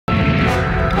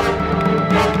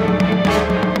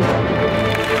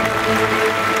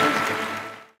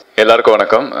எல்லாருக்கும்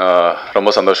வணக்கம். ரொம்ப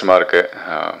சந்தோஷமாக இருக்குது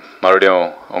மறுபடியும்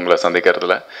உங்களை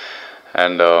சந்திக்கிறதுல.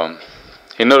 அண்ட்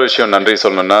இன்னொரு விஷயம் நன்றி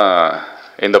சொல்லணுன்னா,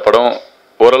 இந்த படம்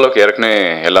ஓரளவுக்கு ஏற்கனவே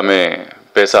எல்லாமே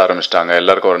பேச ஆரம்பிச்சிட்டாங்க.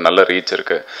 எல்லாருக்கும் ஒரு நல்ல ரீச்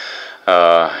இருக்குது.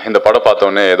 இந்த படம்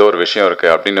பார்த்தோன்னே ஏதோ ஒரு விஷயம்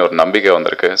இருக்குது அப்படின்னு ஒரு நம்பிக்கை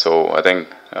வந்திருக்கு. ஸோ ஐ திங்க்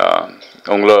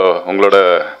உங்களோட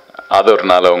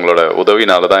ஆதரவுனால, உங்களோட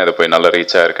உதவினால தான் இது போய் நல்ல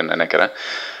ரீச் ஆகிருக்குன்னு நினைக்கிறேன்.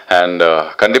 அண்ட்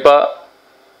கண்டிப்பாக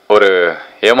ஒரு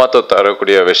ஏமாற்றம்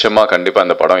தரக்கூடிய விஷயமா கண்டிப்பாக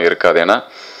இந்த படம் இருக்காது. ஏன்னா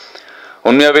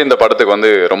உண்மையாகவே இந்த படத்துக்கு வந்து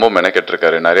ரொம்ப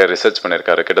மெனக்கெட்டிருக்காரு, நிறைய ரிசர்ச்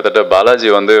பண்ணியிருக்காரு. கிட்டத்தட்ட பாலாஜி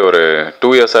வந்து ஒரு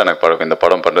 2 இயர்ஸாக எனக்கு படம் இந்த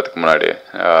படம் பண்ணுறதுக்கு முன்னாடி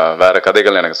வேறு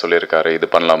கதைகள் எனக்கு சொல்லியிருக்காரு. இது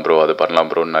பண்ணலாம் ப்ரோ, அது பண்ணலாம்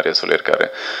ப்ரோன்னு நிறைய சொல்லியிருக்காரு.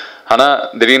 ஆனால்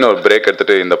திடீர்னு ஒரு பிரேக்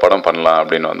எடுத்துகிட்டு இந்த படம் பண்ணலாம்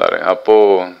அப்படின்னு வந்தார்.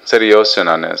 அப்போது சரி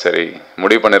யோசித்தேன் நான், சரி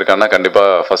முடிவு பண்ணியிருக்கான்னா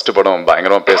கண்டிப்பாக ஃபஸ்ட்டு படம்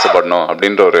பயங்கரமாக பேசப்படணும்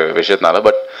அப்படின்ற ஒரு விஷயத்தினால.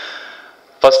 பட்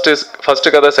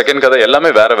ஃபஸ்ட்டு கதை, செகண்ட் கதை எல்லாமே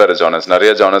வேறு ஜானர்ஸ்,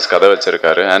 நிறைய ஜானர்ஸ் கதை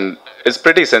வச்சுருக்காரு. And it's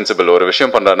pretty sensible. ஒரு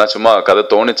விஷயம் பண்ணுறாருன்னா சும்மா கதை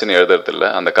தோணுச்சுன்னு எழுதுறது இல்லை,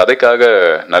 அந்த கதைக்காக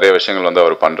நிறைய விஷயங்கள் வந்து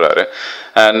அவர் பண்ணுறாரு.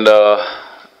 அண்ட்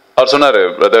அவர் சொன்னார்,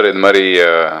 பிரதர் இது மாதிரி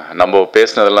நம்ம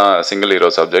பேசினதெல்லாம் சிங்கிள் ஹீரோ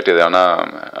சப்ஜெக்ட், இது ஆனால்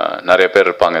நிறைய பேர்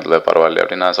இருப்பாங்க இதில், பரவாயில்ல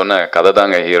அப்படின்னு. நான் சொன்னேன், கதை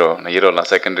தாங்க ஹீரோலாம்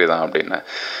செகண்டரி தான் அப்படின்னு.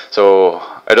 So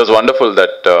it was wonderful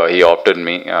that he opted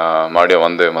me.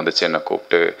 மறுபடியும் வந்துச்சு என்னை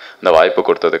கூப்பிட்டு இந்த வாய்ப்பு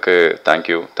கொடுத்ததுக்கு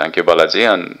தேங்க்யூ பாலாஜி.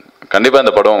 அண்ட் கண்டிப்பாக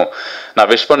இந்த படம் நான்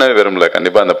விஷ் பண்ணவே விரும்பல.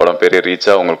 கண்டிப்பாக இந்த படம் பெரிய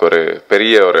ரீச்சாக உங்களுக்கு ஒரு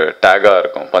பெரிய ஒரு டேகாக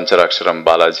இருக்கும், பஞ்சராக்ஷரம்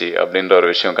பாலாஜி அப்படின்ற ஒரு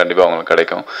விஷயம் கண்டிப்பாக உங்களுக்கு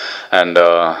கிடைக்கும். அண்ட்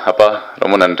அப்பா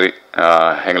ரொம்ப நன்றி,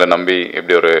 எங்களை நம்பி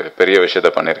இப்படி ஒரு பெரிய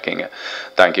விஷயத்த பண்ணியிருக்கீங்க.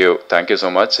 Thank you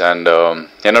so much. அண்ட்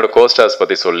என்னோட கோஸ்டார்ஸ்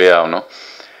பற்றி சொல்லியே ஆகணும்.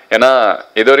 ஏன்னா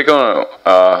இது வரைக்கும்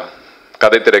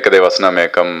கதை திரைக்கதை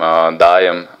வசனமேக்கம்,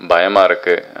 தாயம், பயமாக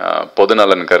இருக்குது,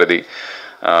 பொதுநலன் கருதி,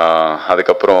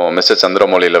 அதுக்கப்புறம் மிஸ்டர்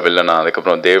சந்திரமௌலியில் வில்லனா,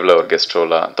 அதுக்கப்புறம் தேவ்ல ஒரு கெஸ்ட்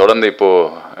ரோலா, தொடர்ந்து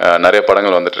இப்போது நிறைய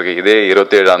படங்கள் வந்துட்டுருக்கு. இதே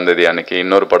 27ஆம் தேதி அன்னைக்கு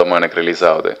இன்னொரு படமும் எனக்கு ரிலீஸ்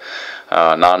ஆகுது,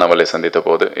 நான் அவளை சந்தித்த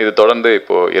போது. இது தொடர்ந்து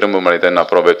இப்போது இரும்பு மனிதன்,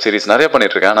 அப்புறம் வெப் சீரிஸ் நிறைய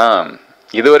பண்ணிகிட்ருக்கேன். ஆனால்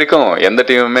இது வரைக்கும் எந்த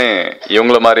டீமுமே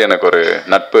இவங்கள மாதிரி எனக்கு ஒரு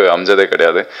நட்பு அமைஞ்சதே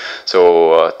கிடையாது. So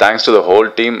thanks to the whole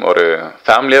team. ஒரு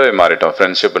ஃபேமிலியாகவே மாறிட்டோம்.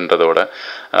 ஃப்ரெண்ட்ஷிப்ன்றதோட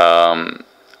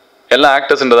எல்லா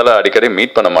ஆக்டர்ஸ்ன்றதால அடிக்கடி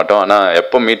மீட் பண்ண மாட்டோம். ஆனால்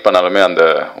எப்போ மீட் பண்ணாலுமே அந்த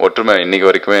ஒற்றுமை இன்னைக்கு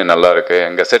வரைக்குமே நல்லா இருக்குது.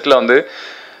 எங்கள் செட்டில் வந்து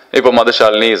இப்போ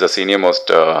Madhushalini is a senior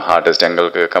most artist.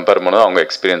 எங்களுக்கு கம்பேர் பண்ணும்போது அவங்க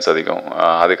எக்ஸ்பீரியன்ஸ் அதிகம்.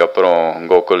 அதுக்கப்புறம்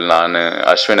கோகுல், நான்,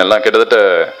 அஸ்வின் எல்லாம் கிட்டத்தட்ட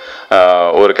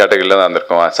ஒரு கேட்டகரியில் தான்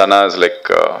இருந்திருக்கோம். சனா is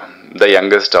like the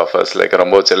youngest of us, like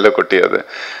ரொம்ப செல்ல குட்டி. அது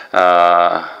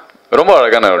ரொம்ப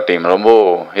அழகான ஒரு டீம். ரொம்ப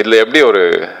இதில் எப்படி ஒரு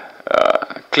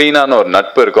க்ளீனான ஒரு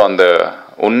நட்பு இருக்கும், அந்த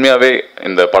உண்மையாகவே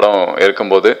இந்த படம்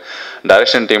இருக்கும்போது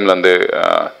டைரக்ஷன் டீம்லேருந்து,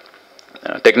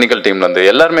 டெக்னிக்கல் டீம்லேருந்து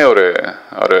எல்லாருமே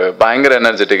ஒரு பயங்கர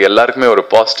எனர்ஜெட்டிக், எல்லாருக்குமே ஒரு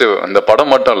பாசிட்டிவ். இந்த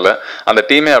படம் மட்டும் இல்லை, அந்த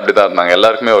டீமே அப்படி தான் இருந்தாங்க.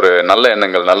 எல்லாருக்குமே ஒரு நல்ல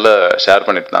எண்ணங்கள், நல்ல ஷேர்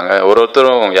பண்ணிட்டு இருந்தாங்க.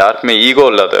 ஒருத்தரும் யாருக்குமே ஈகோ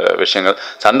இல்லாத விஷயங்கள்.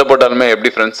 சண்டை போட்டாலுமே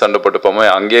எப்படி ஃப்ரெண்ட்ஸ் சண்டை போட்டுப்போமோ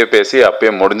அங்கேயே பேசி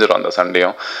அப்பயே முடிஞ்சிடும் அந்த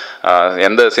சண்டையும்.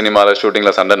 எந்த சினிமாவில்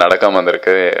ஷூட்டிங்கில் சண்டை நடக்காமல்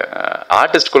வந்திருக்கு,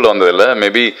 ஆர்டிஸ்ட்குள்ளே வந்ததில்லை.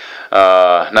 மேபி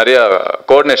நிறைய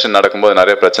கோஆர்டினேஷன் நடக்கும்போது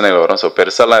நிறைய பிரச்சனைகள் வரும். ஸோ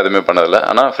பெருசாலாம் எதுவுமே பண்ணதில்லை.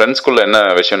 ஆனால் ஃப்ரெண்ட்ஸ்குள்ளே என்ன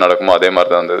விஷயம் நடக்குமோ அதே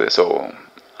மாதிரி தான் இருந்தது. So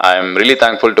I am really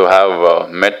thankful to have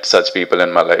met such people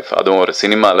in my life. அதுவும் ஒரு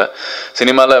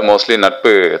சினிமாவில் மோஸ்ட்லி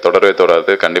நட்பு தொடரவே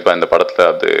தொடராது. கண்டிப்பாக இந்த படத்தில்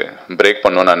அது பிரேக்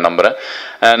பண்ணுன்னு நான் நம்புகிறேன்.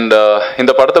 அண்ட்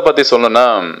இந்த படத்தை பற்றி சொல்லணும்னா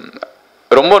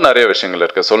ரொம்ப நிறைய விஷயங்கள்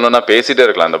இருக்குது. சொல்லணும்னா பேசிகிட்டே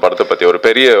இருக்கலாம் இந்த படத்தை பற்றி. ஒரு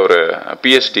பெரிய ஒரு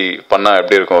பிஹெச்டி பண்ணால்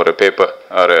எப்படி இருக்கும், ஒரு பேப்பர்,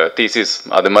 ஒரு தீசிஸ்,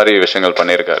 அது மாதிரி விஷயங்கள்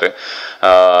பண்ணியிருக்காரு.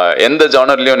 எந்த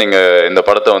ஜானர்லேயும் நீங்கள் இந்த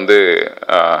படத்தை வந்து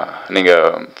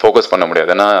நீங்கள் ஃபோக்கஸ் பண்ண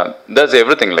முடியாது. ஏன்னா that's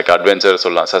every thing. Like adventure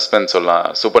சொல்லலாம், சஸ்பென்ஸ் சொல்லலாம்,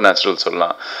 சூப்பர் நேச்சுரல்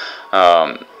சொல்லலாம்,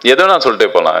 எதோ நான் சொல்லிட்டே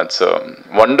போகலாம். இட்ஸ்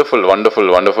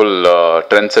வண்டர்ஃபுல்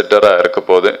ட்ரெண்ட் செட்டராக இருக்க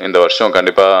போகுது இந்த வருஷம்.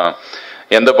 கண்டிப்பாக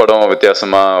எந்த படம்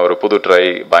வித்தியாசமாக ஒரு புது ட்ரை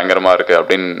பயங்கரமாக இருக்குது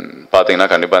அப்படின்னு பார்த்தீங்கன்னா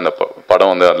கண்டிப்பாக இந்த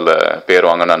படம் வந்து அதில் பேர்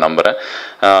வாங்க நான் நம்புகிறேன்.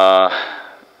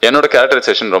 என்னோட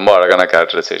கேரக்டரைசேஷன் ரொம்ப அழகான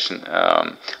கேரக்டரைசேஷன்.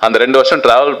 அந்த 2 வருஷம்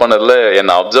ட்ராவல் பண்ணதில்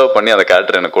என்னை அப்சர்வ் பண்ணி அந்த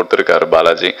கேரக்டர் எனக்கு கொடுத்துருக்காரு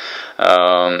பாலாஜி.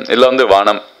 இதில் வந்து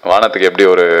வானத்துக்கு எப்படி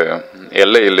ஒரு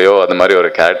எல்லை இல்லையோ அது மாதிரி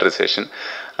ஒரு கேரக்டரைசேஷன்.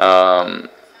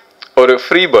 ஒரு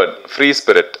ஃப்ரீ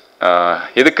ஸ்பிரிட்.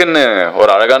 இதுக்குன்னு ஒரு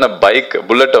அழகான பைக்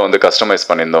புல்லட்டை வந்து கஸ்டமைஸ்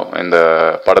பண்ணியிருந்தோம் இந்த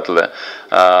படத்தில்.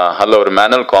 அதில் ஒரு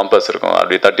மேனுவல் காம்பஸ் இருக்கும்,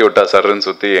 அப்படி தட்டி விட்டா சர்ன்னு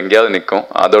சுற்றி எங்கேயாவது நிற்கும்.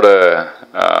 அதோட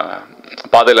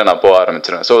பாதையில் நான் போக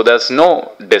ஆரம்பிச்சிருவேன். So there's no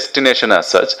destination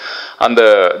as such. அந்த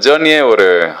ஜேர்னியே ஒரு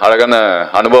அழகான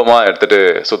அனுபவமாக எடுத்துகிட்டு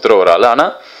சுற்றுற ஒரு ஆள்.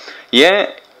 ஆனால் ஏன்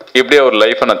இப்படியே ஒரு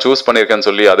லைஃப்பை நான் சூஸ் பண்ணியிருக்கேன்னு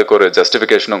சொல்லி அதுக்கு ஒரு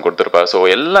ஜஸ்டிஃபிகேஷனும் கொடுத்துருப்பார். ஸோ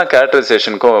எல்லா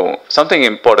கேரக்டரைசேஷனுக்கும் சம்திங்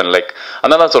இம்பார்ட்டன்ட். லைக்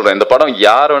அதனால சொல்கிறேன், இந்த படம்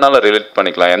யார் வேணாலும் ரிலேட்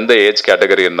பண்ணிக்கலாம். எந்த ஏஜ்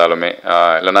கேட்டகரி இருந்தாலுமே,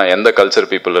 இல்லைனா எந்த கல்ச்சர்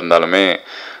பீப்புள் இருந்தாலுமே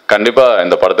கண்டிப்பாக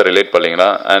இந்த படத்தை ரிலேட் பண்ணிங்கன்னா.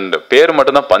 அண்ட் பேர்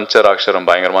மட்டும்தான் பஞ்சராக்ஷரம்,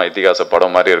 பயங்கரமாக இத்திகாச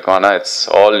படம் மாதிரி இருக்கும். ஆனால் it's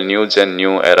all new gen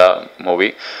new எரா movie.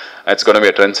 It's gonna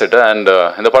be a trend செட்டர். And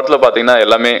இந்த படத்தில் பார்த்தீங்கன்னா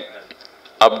எல்லாமே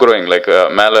அப்க்ரோயிங், லைக்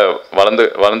மேலே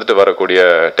வளர்ந்துட்டு வரக்கூடிய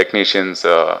டெக்னீஷியன்ஸ்,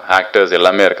 ஆக்டர்ஸ்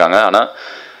எல்லாமே இருக்காங்க. ஆனால்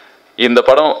இந்த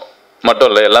படம் மட்டும்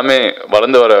இல்லை, எல்லாமே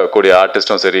வளர்ந்து வரக்கூடிய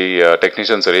ஆர்டிஸ்ட்டும் சரி,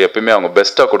 டெக்னீஷியனும் சரி, எப்பயுமே அவங்க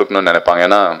பெஸ்ட்டாக கொடுக்கணும்னு நினைப்பாங்க.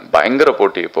 ஏன்னா பயங்கர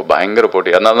போட்டி, இப்போ பயங்கர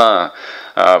போட்டி. அதனால தான்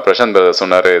பிரசாந்த்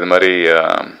சொன்னார், இது மாதிரி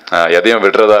எதையும்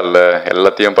விடுறதா இல்லை,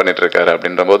 எல்லாத்தையும் பண்ணிட்டு இருக்காரு.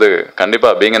 அப்படின்ற போது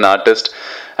கண்டிப்பாக being an artist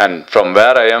and from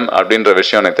where I am அப்படின்ற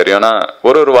விஷயம் எனக்கு தெரியும்.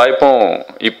 ஆனால் ஒரு வாய்ப்பும்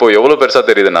இப்போ எவ்வளோ பெருசாக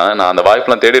தெரியுதுன்னா, நான் அந்த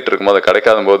வாய்ப்பெலாம் தேடிட்டு இருக்கும்போது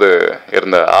கிடைக்காத போது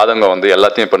இருந்த ஆதங்கம் வந்து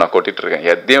எல்லாத்தையும் இப்போ நான் கொட்டிட்டு இருக்கேன்.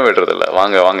 எதையும் விடுறதில்ல,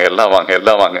 வாங்க வாங்க எல்லாம் வாங்க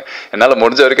எல்லாம் வாங்க, என்னால்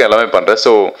முடிஞ்ச வரைக்கும் எல்லாமே பண்ணுறேன்.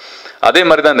 ஸோ அதே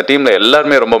மாதிரி தான் இந்த டீமில்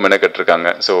எல்லாருமே ரொம்ப மெனக்கெட்டுருக்காங்க.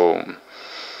 ஸோ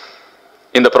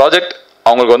இந்த ப்ராஜெக்ட்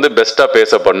அவங்களுக்கு வந்து பெஸ்ட்டாக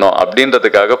பேசப்படணும்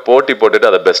அப்படின்றதுக்காக போட்டி போட்டுட்டு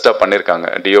அதை பெஸ்ட்டாக பண்ணியிருக்காங்க.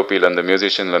 டிஓபிலேருந்து,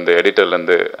 மியூசிஷியன்லேருந்து,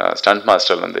 எடிட்டர்லேருந்து, ஸ்டண்ட்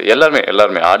மாஸ்டர்லேருந்து,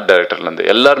 எல்லாருமே ஆர்ட் டைரக்டர்லேருந்து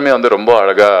எல்லாருமே வந்து ரொம்ப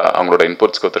அழகாக அவங்களோட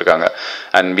இன்புட்ஸ் கொடுத்துருக்காங்க.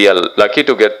 And we are lucky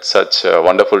to get such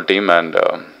wonderful team. And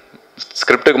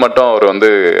ஸ்கிரிப்டுக்கு மட்டும் அவர் வந்து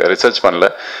ரிசர்ச் பண்ணல,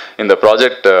 இந்த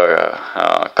ப்ராஜெக்ட்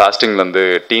காஸ்டிங்லேருந்து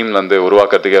டீம்லேருந்து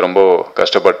உருவாக்குறதுக்கே ரொம்ப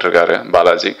கஷ்டப்பட்டுருக்காரு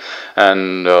Balaji.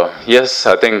 And S,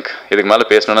 I think இதுக்கு மேலே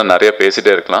பேசணுன்னா நிறைய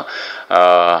பேசிகிட்டே இருக்கலாம்.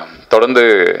 தொடர்ந்து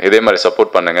இதே மாதிரி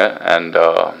சப்போர்ட் பண்ணுங்கள். அண்ட்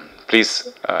ப்ளீஸ்,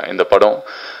 இந்த படம்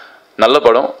நல்ல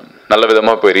படம், நல்ல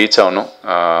விதமாக போய் ரீச் ஆகணும்.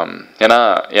 ஏன்னா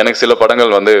எனக்கு சில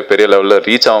படங்கள் வந்து பெரிய லெவலில்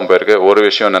ரீச் ஆகும் போயிருக்கு. ஒரு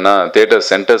விஷயம் என்னென்னா, தியேட்டர்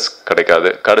சென்டர்ஸ்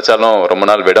கிடைச்சாலும் ரொம்ப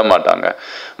நாள் விட மாட்டாங்க.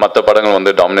 மற்ற படங்கள்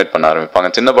வந்து டாமினேட் பண்ண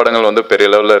ஆரம்பிப்பாங்க. சின்ன படங்கள் வந்து பெரிய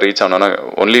லெவலில் ரீச் ஆகணும்னா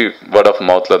ஒன்லி வேர்ட் ஆஃப்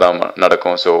மவுத்தில் தான்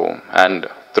நடக்கும். So and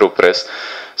through press.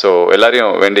 So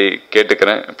எல்லாரையும் வேண்டி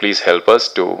கேட்டுக்கிறேன், please help us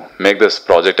to make this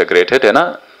project a great hit. ஏன்னா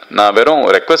நான் வெறும்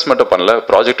ரெக்வெஸ்ட் மட்டும் பண்ணல,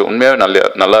 ப்ராஜெக்ட் உண்மையாகவே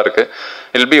நல்லா இருக்கு.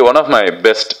 இல் B one of my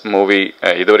best movie.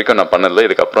 இது வரைக்கும் நான் பண்ணதில்லை,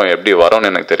 இதுக்கப்புறம் எப்படி வரும்னு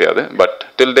எனக்கு தெரியாது. But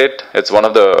till date it's one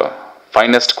of the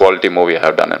finest quality movie I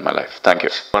have done in my life.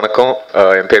 Thank you. வணக்கம்,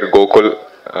 என் பேர் கோகுல்.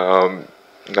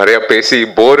 நிறையா பேசி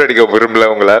போர் அடிக்க விரும்பல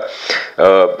உங்களை.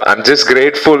 I'm just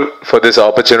grateful for this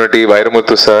opportunity.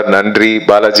 Vairamuthu sir நன்றி,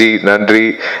 பாலாஜி நன்றி,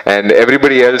 and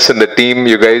everybody else in the team.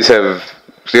 You guys have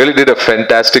really did a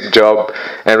fantastic job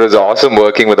and it was awesome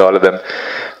working with all of them.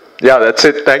 Yeah, that's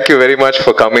it. Thank you very much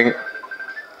for coming.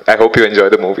 I hope you enjoy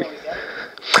the movie.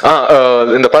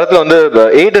 இந்த படத்தில் வந்து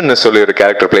Aden சொல்லி ஒரு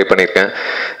character play பண்ணியிருக்கேன்.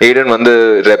 Aden வந்து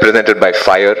represented by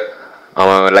fire.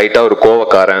 அவன் லைட்டாக ஒரு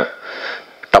கோவக்காரன்,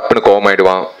 டப்புன்னு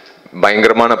கோவமாயிடுவான்,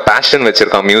 பயங்கரமான பேஷன்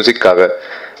வச்சுருக்கான் மியூசிக்காக.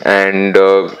 And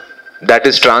that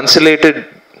is translated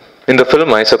in the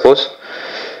film, I suppose.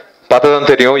 பார்த்தா தான்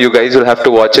தெரியும். You guys will have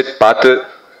to watch it. பார்த்து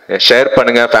ஷேர்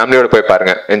பண்ணுங்க, ஃபேமிலியோட போய்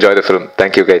பாருங்க. Enjoy the film.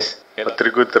 Thank you guys.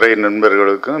 பத்திரிகை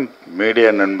நண்பர்களுக்கும் மீடியா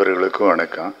நண்பர்களுக்கும்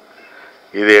வணக்கம்.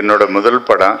 இது என்னோட முதல்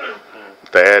படம்,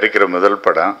 தயாரிக்கிற முதல்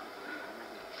படம்.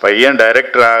 பையன்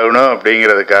டைரக்டர் ஆகணும்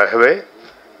அப்படிங்கிறதுக்காகவே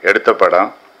எடுத்த படம்.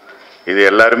 இது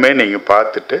எல்லாருமே நீங்கள்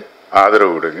பார்த்துட்டு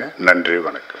ஆதரவு கொடுங்க. நன்றி,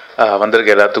 வணக்கம்.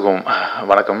 வந்திருக்க எல்லாத்துக்கும்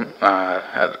வணக்கம்.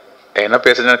 என்ன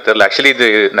பேசுறதுன்னு எனக்கு தெரியல. ஆக்சுவலி இது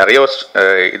நிறைய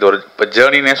இது ஒரு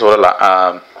ஜேர்னின்னே சொல்லலாம்.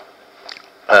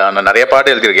 நான் நிறைய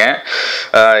பாட்டு எழுதியிருக்கேன்.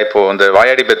 இப்போது இந்த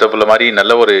வாயாடி பெத்தப்புள்ள மாதிரி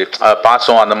நல்ல ஒரு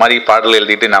பாசம் அந்த மாதிரி பாடல்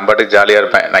எழுதிட்டு நான் பாட்டுக்கு ஜாலியாக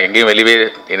இருப்பேன். நான் எங்கேயும் வெளியே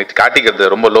எனக்கு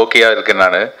காட்டிக்கிறது ரொம்ப லோக்கியாக இருக்கேன்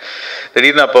நான்.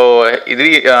 திடீர்னு அப்போது இது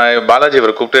பாலாஜி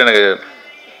அவர் கூப்பிட்டு எனக்கு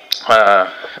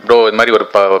ப்ரோ இது மாதிரி ஒரு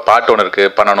பாட்டு ஒன்று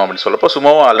இருக்குது பண்ணணும் அப்படின்னு சொல்லப்போ,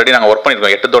 சும்மாவும் ஆல்ரெடி நாங்கள் ஒர்க்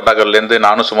பண்ணியிருக்கோம். 8 தோட்டாக்கள்லேருந்து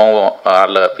நானும் சும்மாவும்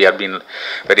we are been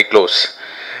very close.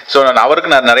 So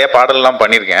அவருக்கு நான் நிறைய பாடல்லாம்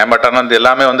பண்ணியிருக்கேன். பட் ஆனால் இது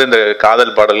எல்லாமே வந்து இந்த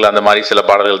காதல் பாடல்கள் அந்த மாதிரி சில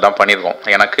பாடல்கள் தான் பண்ணியிருக்கோம்.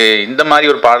 எனக்கு இந்த மாதிரி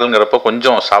ஒரு பாடலுங்கிறப்போ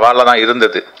கொஞ்சம் சவாலாக தான்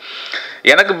இருந்தது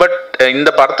எனக்கு. பட் இந்த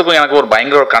படத்துக்கும் எனக்கு ஒரு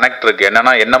பயங்கர ஒரு கனெக்ட் இருக்குது.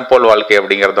 என்னென்னா எண்ணம் போல் வாழ்க்கை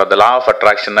அப்படிங்கிறது, அந்த லா ஆஃப்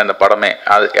அட்ராக்ஷன் தான் இந்த படமே.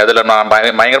 அதில் நான்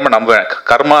பயங்கரமாக நம்புவேன்.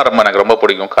 கர்மா ரொம்ப எனக்கு ரொம்ப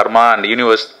பிடிக்கும். கர்மா and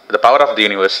universe, the power of the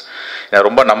universe நான்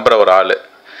ரொம்ப நம்புகிற ஒரு ஆள்.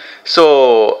 ஸோ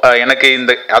எனக்கு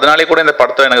அதனாலே கூட இந்த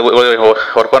படத்தை எனக்கு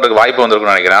ஒர்க் பண்ணுறதுக்கு வாய்ப்பு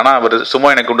வந்திருக்குன்னு நினைக்கிறேன். ஆனால் அவர்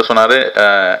சும்மா எனக்கு கூப்பிட்டு சொன்னார்,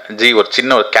 ஜி ஒரு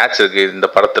சின்ன ஒரு கேட்ச் இருக்குது இந்த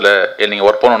படத்தில், நீங்கள்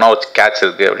ஒர்க் பண்ணணுன்னா ஒரு கேட்ச்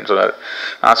இருக்குது அப்படின்னு சொன்னார்.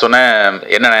 நான் சொன்னேன்,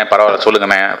 என்னண்ணே பரவாயில்ல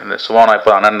சொல்லுங்கண்ணே, சும்மா நான்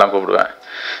இப்போ அண்ணன் தான் கூப்பிடுவேன்.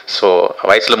 ஸோ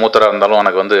வயசில் மூத்தராக இருந்தாலும்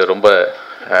எனக்கு வந்து ரொம்ப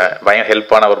பயங்கர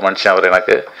ஹெல்ப்பான ஒரு மனுஷன் அவர்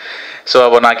எனக்கு. ஸோ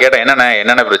அப்போ நான் கேட்டேன்,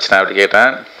 என்னென்ன பிரச்சனை அப்படி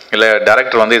கேட்டேன். இல்லை,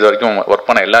 டேரக்டர் வந்து இது வரைக்கும் ஒர்க்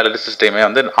பண்ண எல்லா லிரிசிஸ்டையுமே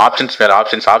வந்து ஆப்ஷன்ஸ் மேலே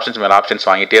ஆப்ஷன்ஸ்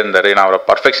வாங்கிட்டே இருந்தார். நான் அவரை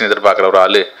பர்ஃபெக்ஷன் எதிர்பார்க்குற ஒரு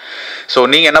ஆள். ஸோ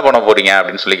நீங்கள் என்ன பண்ண போகிறீங்க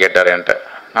அப்படின்னு சொல்லி கேட்டார் என்கிட்ட.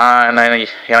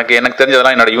 எனக்கு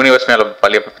தெரிஞ்சதெல்லாம் என்னோடய யூனிவர்ஸ் மேலே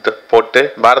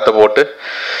பாரத்தை போட்டு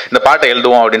இந்த பாட்டை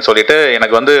எழுதுவோம் அப்படின்னு சொல்லிட்டு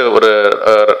எனக்கு வந்து ஒரு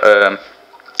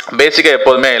பேசிக்காக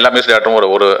எப்போதுமே எல்லா மியூசிக்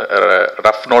டேரக்டரும் ஒரு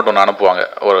ரஃப் நோட் ஒன்று அனுப்புவாங்க,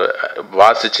 ஒரு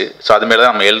வாசிச்சு. ஸோ அது மேலே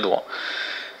தான் நம்ம எழுதுவோம்.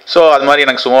 ஸோ அது மாதிரி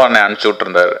எனக்கு சும்மா அண்ணன் அனுப்பிச்சி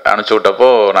விட்ருந்தார். அனுப்பிச்சி விட்டப்போ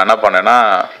நான் என்ன பண்ணேன்னா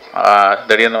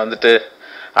திடீர்னு வந்துட்டு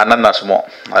அண்ணன் தான் சும்மா,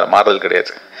 அது மாறுதல்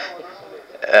கிடையாது.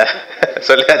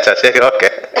 சொல்லியாச்சா? சரி, ஓகே.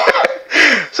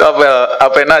 ஸோ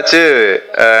அப்போ என்னாச்சு,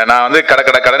 நான் வந்து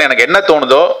கடன் எனக்கு என்ன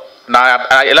தோணுதோ நான்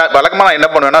வழக்கமாக நான் என்ன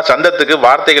பண்ணுவேன்னா சந்தத்துக்கு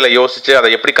வார்த்தைகளை யோசிச்சு அதை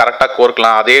எப்படி கரெக்டாக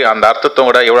கோர்க்கலாம், அதே அந்த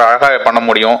அர்த்தத்தோட எவ்வளோ அழகாக பண்ண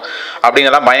முடியும்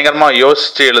அப்படிங்கிறதெல்லாம் பயங்கரமாக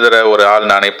யோசிச்சு எழுதுகிற ஒரு ஆள்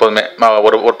நான் எப்போதுமே.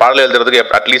 ஒரு பாடல்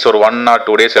எழுதுறதுக்கு அட்லீஸ்ட் ஒரு 1 or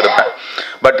 2 days எடுப்பேன்.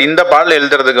 பட் இந்த பாடல்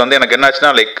எழுதுறதுக்கு வந்து எனக்கு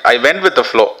என்னாச்சுன்னா like I went with the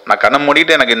flow. நான் கண்ணை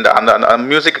மூடிட்டு எனக்கு இந்த அந்த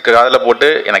மியூசிக் காதில் போட்டு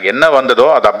எனக்கு என்ன வந்ததோ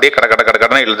அதை அப்படியே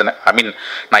கடன்னு எழுதினேன். ஐ மீன்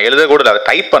நான் எழுத கூட இல்லை, அதை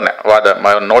டைப்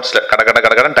பண்ணேன் நோட்ஸில்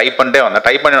கடன்னு டைப் பண்ணிட்டே வந்தேன்.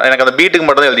 டைப் பண்ணி எனக்கு அந்த பீட்டுக்கு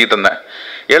மட்டும் தான் எழுதிட்டு இருந்தேன்.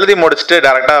 எழுதி முடிச்சுட்டு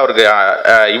டேரெக்டாக அவருக்கு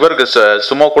இவருக்கு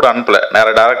சும்மா கூட அனுப்பல,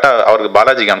 டேரெக்டாக அவருக்கு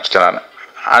பாலாஜிக்கு அனுப்பிச்சிட்டேன். நான்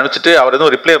அனுப்பிச்சிட்டு அவர்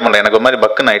எதுவும் ரிப்ளை பண்ணல. எனக்கு ஒரு மாதிரி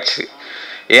பக்குன்னு ஆயிடுச்சு.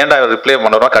 ஏன்டா அவர் ரிப்ளை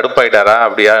பண்ணுறோம், கடுப்பாயிட்டாரா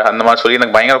அப்படியா அந்த மாதிரி சொல்லி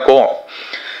எனக்கு பயங்கர கோவம்.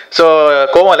 ஸோ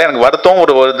கோவம் இல்லை, எனக்கு வருத்தம்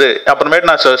வருது. அப்புறமேட்டு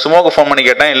நான் சுமோக்கு ஃபோன் பண்ணி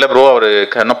கேட்டேன். இல்லை ப்ரோ அவர்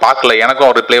இன்னும் பார்க்கல, எனக்கும்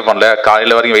அவர் ரிப்ளை பண்ணல,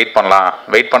 காலையில் வரைக்கும் வெயிட் பண்ணலாம்.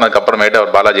 வெயிட் பண்ணதுக்கப்புறமேட்டு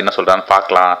அவர் பாலாஜி என்ன சொல்கிறான்னு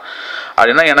பார்க்கலாம்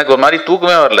அப்படின்னா எனக்கு ஒரு மாதிரி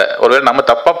தூக்கமே வரல. ஒருவேளை நம்ம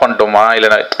தப்பாக பண்ணிட்டோமா,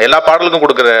 இல்லை எல்லா பாடலுக்கும்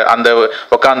கொடுக்குற அந்த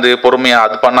உட்காந்து பொறுமையாக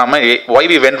அது பண்ணாமல் Y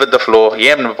we went with the flow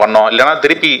ஏன் பண்ணோம், இல்லைனா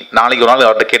திருப்பி நாளைக்கு ஒரு நாள்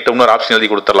அவர்கிட்ட கேட்டு இன்னொரு ஆப்ஷன்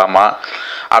எழுதி கொடுத்துடலாமா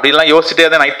அப்படின்லாம்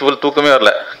யோசிச்சிட்டே தான் நைட் தூக்கமே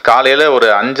வரல. காலையில் ஒரு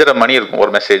 5:30 மணி இருக்கும்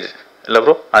ஒரு மெசேஜ். இல்லை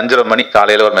ப்ரோ 5:30 மணி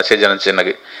காலையில் ஒரு மெசேஜ் இருந்துச்சு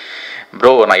எனக்கு.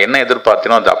 ப்ரோ நான் என்ன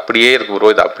எதிர்பார்த்தேனோ அது அப்படியே இருக்கு ப்ரோ,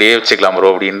 இது அப்படியே வச்சுக்கலாம் ப்ரோ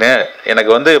அப்படின்னு.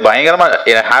 எனக்கு வந்து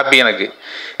பயங்கரமாக ஹாப்பி எனக்கு.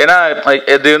 ஏன்னா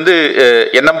இது வந்து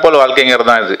எண்ணம் போல் வாழ்க்கைங்கிறது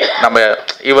தான் இது. நம்ம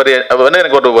இவர் வந்து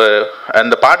எனக்கு ஒரு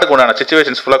அந்த பாட்டுக்கு உண்டான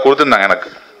சிச்சுவேஷன்ஸ் ஃபுல்லாக கொடுத்துருந்தாங்க எனக்கு.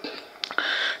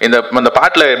 இந்த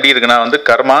பாட்டில் எப்படி இருக்குன்னா வந்து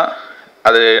கர்மா,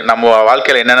 அது நம்ம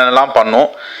வாழ்க்கையில் என்னென்னலாம் பண்ணும்,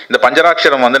 இந்த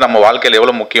பஞ்சராட்சரம் வந்து நம்ம வாழ்க்கையில்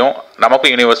எவ்வளோ முக்கியம்,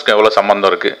 நமக்கும் யூனிவர்ஸ்க்கும் எவ்வளோ சம்மந்தம்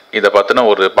இருக்குது, இதை பற்றின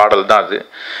ஒரு பாடல் தான் அது.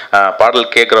 பாடல்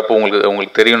கேட்குறப்போ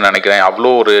உங்களுக்கு தெரியும்னு நினைக்கிறேன். அவ்வளோ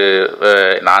ஒரு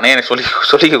நானே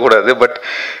சொல்லிக்கக்கூடாது, பட்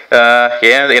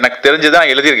எனக்கு தெரிஞ்சு தான்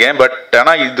எழுதியிருக்கேன். பட்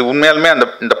ஆனால் இது உண்மையாலுமே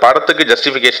இந்த படத்துக்கு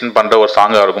ஜஸ்டிஃபிகேஷன் பண்ணுற ஒரு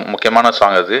சாங்காக இருக்கும், முக்கியமான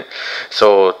சாங் அது. So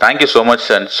thank you so much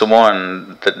and Sumo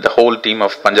and the whole team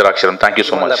of பஞ்சராட்சரம், thank you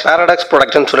so much. Paradox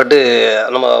production சொல்லிட்டு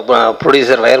நம்ம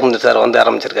ப்ரொடியூசர் வைரமுத்து சார் வந்து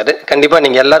ஆரம்பிச்சிருக்காரு. கண்டிப்பாக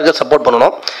நீங்கள் எல்லாருக்கும் சப்போர்ட்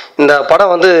பண்ணணும். இந்த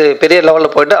படம் வந்து பெரிய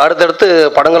லெவலில் போயிட்டு அடுத்தடுத்து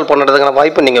படங்கள் பண்ணுறதுக்கான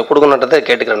வாய்ப்பு நீங்கள் கொடுக்கணுன்றதை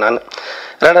கேட்டுக்கிறேன் நான்.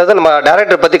 ரெண்டாவது நம்ம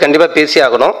டேரக்டர் பற்றி கண்டிப்பாக பேசி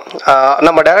ஆகணும்.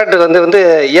 நம்ம டேரக்டர் வந்து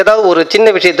ஏதாவது ஒரு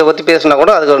சின்ன விஷயத்தை பற்றி பேசினா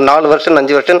கூட அதுக்கு ஒரு 4 வருஷம்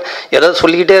 5 வருஷம் ஏதாவது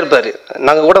சொல்லிக்கிட்டே இருப்பார்.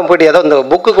 நாங்கள் கூட போய்ட்டு ஏதாவது இந்த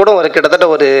புக்கு கூட ஒரு கிட்டத்தட்ட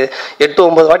ஒரு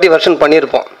 8-9 வாட்டி வெர்ஷன்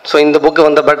பண்ணியிருப்போம். ஸோ இந்த புக்கு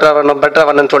வந்து பெட்டராக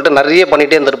வேணும்னு சொல்லிட்டு நிறைய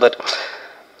பண்ணிகிட்டே இருந்திருப்பார்.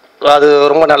 அது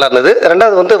ரொம்ப நல்லா இருந்தது.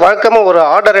 ரெண்டாவது வந்து வழக்கமாக ஒரு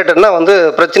ஆர்ட் டைரக்டர்னால் வந்து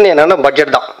பிரச்சனை என்னென்னா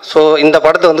பட்ஜெட் தான். ஸோ இந்த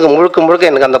படத்தை வந்து முழுக்க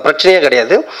எனக்கு அந்த பிரச்சனையே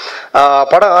கிடையாது.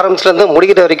 படம் ஆரம்பிச்சுலேருந்து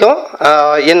முடிக்கிற வரைக்கும்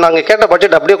நாங்கள் கேட்ட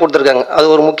பட்ஜெட் அப்படியே கொடுத்துருக்காங்க. அது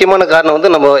ஒரு முக்கியமான காரணம்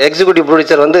வந்து நம்ம எக்ஸிக்யூட்டிவ்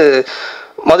ப்ரொடியூசர் வந்து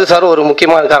மது சார் ஒரு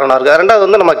முக்கியமான காரணம் இருக்குது. ரெண்டாவது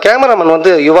வந்து நம்ம கேமராமேன்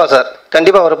வந்து யுவா சார்,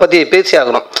 கண்டிப்பாக அவரை பற்றி பேசி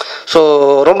ஆகணும். ஸோ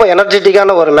ரொம்ப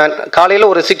எனர்ஜெட்டிக்கான ஒரு மேன்.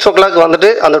 காலையில் ஒரு 6 o'clock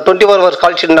வந்துட்டு அந்த 24 hours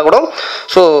கால் ஷீட்னா கூட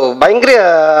ஸோ பயங்கர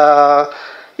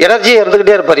எனர்ஜியாக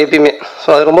இருந்துக்கிட்டே இருப்பார் எப்பயுமே. ஸோ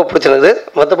அது ரொம்ப பிடிச்சிருந்தது.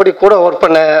 மற்றபடி கூட ஒர்க்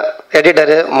பண்ண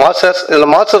எடிட்டரு, மாஸ்டர்ஸ்,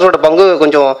 இதில் மாஸ்டர்ஸோட பங்கு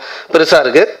கொஞ்சம் பெருசாக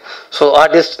இருக்குது. ஸோ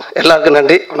ஆர்டிஸ்ட் எல்லாருக்கும்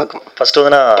நன்றி, வணக்கம். ஃபஸ்ட்டு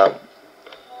வந்து நான்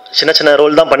சின்ன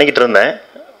ரோல் தான் பண்ணிக்கிட்டு இருந்தேன்.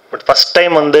 பட் ஃபஸ்ட்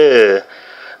டைம் வந்து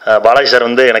பாலாஜி சார்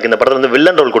வந்து எனக்கு இந்த படத்தில் வந்து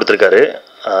வில்லன் ரோல் கொடுத்துருக்காரு.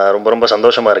 ரொம்ப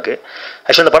சந்தோஷமாக இருக்குது.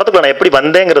 ஆக்சுவலி இந்த படத்துக்குள்ள நான் எப்படி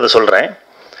வந்தேங்கிறத சொல்கிறேன்.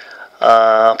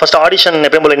 ஃபஸ்ட் ஆடிஷன்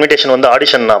எப்பயும் போல் இன்விடேஷன் வந்து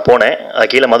ஆடிஷன் நான் போனேன்.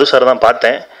 கீழே மது சார் தான்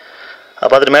பார்த்தேன்.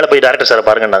 பார்த்துட்டு மேலே போய் டேரக்டர் சாரை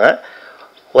பாருங்கன்னாங்க.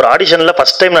 ஒரு ஆடிஷனில்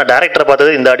ஃபஸ்ட் டைம் நான் டேரக்டரை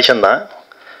பார்த்தது இந்த ஆடிஷன் தான்.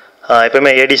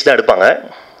 எப்போயுமே ஏடிஸ் தான் எடுப்பாங்க.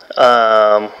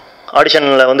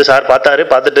 ஆடிஷனில் வந்து சார்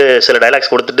பார்த்துட்டு சில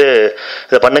டைலாக்ஸ் கொடுத்துட்டு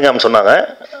இதை பண்ணுங்கன்னு சொன்னாங்க.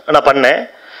 நான் பண்ணேன்.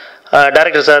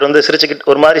 டேரக்டர் சார் வந்து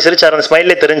ஒரு மாதிரி சிரிச்சார். அந்த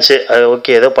ஸ்மைல்லே தெரிஞ்சு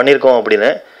ஓகே ஏதோ பண்ணியிருக்கோம்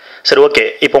அப்படின்னு. சரி ஓகே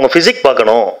இப்போ உங்கள் ஃபிசிக்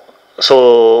பார்க்கணும், ஸோ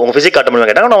உங்கள் ஃபிசிக் காட்ட முடியும்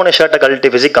கேட்டாங்க. நான் உடனே ஷர்ட்டை கழட்டி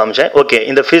ஃபிசிக் காமிச்சேன். ஓகே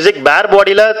இந்த ஃபிசிக் பேர்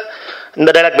பாடியில் இந்த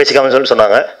டைலாக் பேசி காமிச்சோன்னு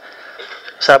சொன்னாங்க.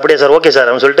 சார் அப்படியே சார் ஓகே சார்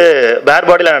அப்படின்னு சொல்லிட்டு பேர்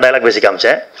பாடியில் நான் டைலாக் பேசி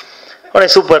காமிச்சேன். உடனே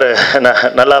சூப்பர்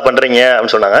நல்லா பண்ணுறீங்க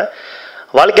அப்படின்னு சொன்னாங்க.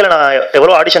 வாழ்க்கையில் நான்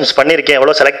எவ்வளோ ஆடிஷன்ஸ் பண்ணியிருக்கேன்,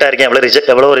 எவ்வளோ செலக்ட் ஆகிருக்கேன்,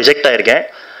 எவ்வளோ ரிஜெக்ட் ஆகிருக்கேன்.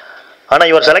 ஆனால்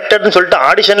இவர் செலக்டட்னு சொல்லிட்டு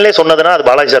ஆடிஷன்லேயே சொன்னதுன்னா அது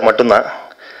பாலாஜி சார் மட்டும்தான்.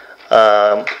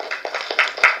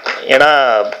 ஏன்னா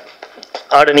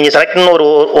நீங்கள் செலக்ட்னு ஒரு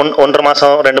 1.5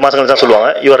 மாதம் 2 மாதங்கள் தான் சொல்லுவாங்க.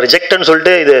 இவர் ரிஜெக்ட்னு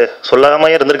சொல்லிட்டு இது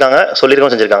சொல்லாமையே இருந்திருக்காங்க,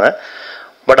 சொல்லியிருக்கவும் செஞ்சுருக்காங்க.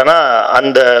 பட் ஆனால்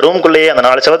அந்த ரூம்குள்ளேயே அந்த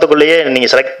 4 செவத்துக்குள்ளேயே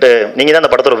நீங்கள் தான்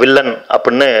அந்த படத்தோட வில்லன்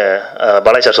அப்படின்னு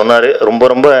பாலாஜி சார் சொன்னார்.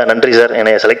 ரொம்ப நன்றி சார்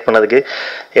என்னை செலக்ட் பண்ணதுக்கு.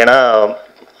 ஏன்னா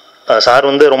சார்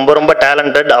வந்து ரொம்ப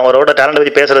டேலண்டட். அவரோட டேலண்ட்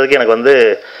பற்றி பேசுகிறதுக்கு எனக்கு வந்து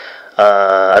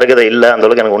அருகதை இல்லை,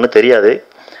 அந்தளவுக்கு எனக்கு ஒன்றும் தெரியாது.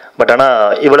 பட் ஆனால்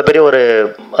இவ்வளோ பெரிய ஒரு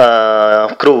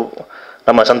க்ரூ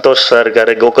நம்ம சந்தோஷ் சார்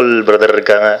இருக்கார், கோகுல் பிரதர்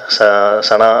இருக்காங்க,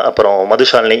 சனா, அப்புறம்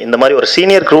மதுஷாலினி, இந்த மாதிரி ஒரு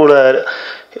சீனியர் க்ரூவில்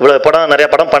இவ்வளோ படம் நிறையா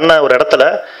படம் பண்ண ஒரு இடத்துல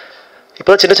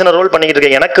இப்போ சின்ன சின்ன ரோல் பண்ணிக்கிட்டு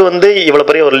இருக்கேன். எனக்கு வந்து இவ்வளோ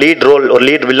பெரிய ஒரு லீட் ரோல், ஒரு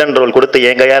லீட் வில்லன் ரோல் கொடுத்து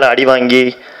என் கையால் அடி வாங்கி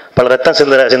பல ரத்தம்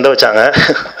சிந்த வச்சாங்க.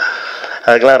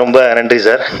 அதுக்கெலாம் ரொம்ப நன்றி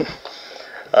சார்.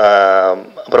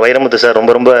 அப்புறம் வைரமுத்து சார்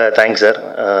ரொம்ப ரொம்ப தேங்க்ஸ் சார்.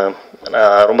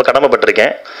 நான் ரொம்ப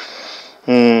கடமைப்பட்டிருக்கேன்.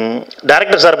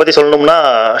 டைரக்டர் சாரை பற்றி சொல்லணும்னா,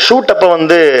 ஷூட் அப்போ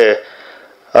வந்து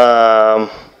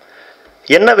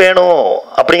என்ன வேணும்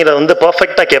அப்படிங்கிறத வந்து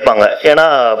பர்ஃபெக்டாக கேட்பாங்க. ஏன்னா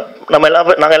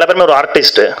நாங்கள் எல்லா பேருமே ஒரு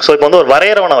ஆர்டிஸ்ட்டு. ஸோ இப்போ வந்து ஒரு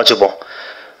வரைகிறவனை வச்சுப்போம்.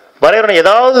 வரைகிறவனை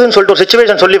ஏதாவதுன்னு சொல்லிட்டு ஒரு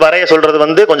சுச்சுவேஷன் சொல்லி வரைய சொல்கிறது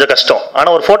வந்து கொஞ்சம் கஷ்டம்.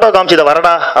 ஆனால் ஒரு ஃபோட்டோ காமிச்சு இதை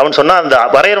வரடா அப்படின்னு சொன்னால் அந்த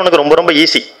வரைகிறவனுக்கு ரொம்ப ரொம்ப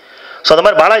ஈஸி. ஸோ அந்த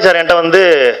மாதிரி பாலாஜி சார் என்கிட்ட வந்து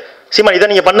சீமா இதை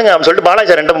நீங்கள் பண்ணுங்க அப்படின்னு சொல்லிட்டு பாலாஜி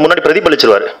சார் என்கிட்ட முன்னாடி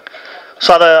பிரதிபலிச்சிருவார். ஸோ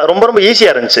அதை ரொம்ப ரொம்ப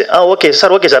ஈஸியாக இருந்துச்சு. ஓகே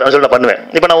சார் அப்படின்னு சொல்லி நான் பண்ணுவேன்.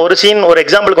 இப்போ நான் ஒரு சீன், ஒரு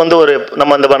எக்ஸாம்பிளுக்கு வந்து ஒரு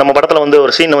நம்ம படத்தில் வந்து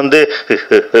ஒரு சீன் வந்து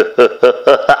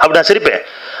அப்படி நான் சிரிப்பேன்,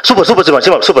 super super super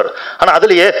super super, ஆனால்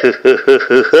அதுலேயே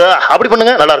அப்படி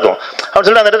பண்ணுங்க நல்லாயிருக்கும் அப்படின்னு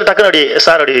சொல்லிட்டு அந்த இடத்துல டக்குனு அப்படி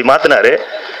சார் அப்படி மாற்றினாரு.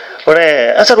 உடனே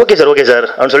சார் ஓகே சார்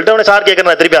அப்படின்னு சொல்லிட்டு உடனே சார் கேட்குறேன்,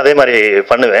 நான் திருப்பி அதே மாதிரி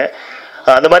பண்ணுவேன்.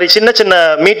 அந்த மாதிரி சின்ன சின்ன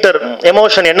மீட்டர்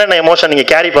எமோஷன், என்னென்ன எமோஷன் நீங்கள்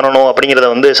கேரி பண்ணணும் அப்படிங்கிறத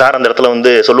வந்து சார் அந்த இடத்துல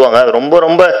வந்து சொல்லுவாங்க. அது ரொம்ப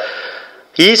ரொம்ப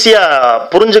ஈஸியாக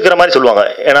புரிஞ்சுக்கிற மாதிரி சொல்லுவாங்க.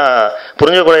 ஏன்னா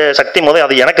புரிஞ்சுக்கக்கூடிய சக்தி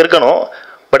அது எனக்கு இருக்கணும்.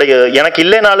 பட் எனக்கு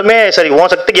இல்லைனாலுமே சரி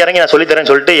உன் சக்திக்கு இறங்கி நான்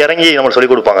சொல்லித்தரேன்னு சொல்லிட்டு இறங்கி நம்மளுக்கு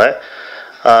சொல்லிக் கொடுப்பாங்க.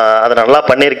 அதை நல்லா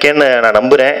பண்ணியிருக்கேன்னு நான்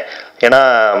நம்புகிறேன். ஏன்னா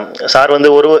சார்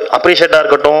வந்து ஒரு அப்ரிஷியேட்டாக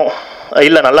இருக்கட்டும்,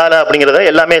 இல்லை நல்லா இல்லை அப்படிங்கிறத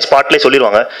எல்லாமே ஸ்பாட்லேயே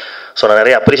சொல்லிடுவாங்க. ஸோ நான்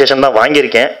நிறைய அப்ரிஷியேஷன் தான்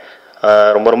வாங்கியிருக்கேன்.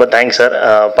 ரொம்ப ரொம்ப தேங்க்ஸ் சார்.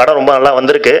 படம் ரொம்ப நல்லா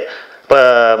வந்திருக்கு. இப்போ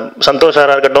சந்தோஷ்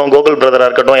சாராக இருக்கட்டும், கோகுல் பிரதராக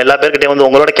இருக்கட்டும், எல்லா பேர்கிட்டையும் வந்து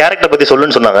உங்களோட கேரக்டர் பற்றி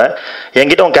சொல்லுன்னு சொன்னாங்க.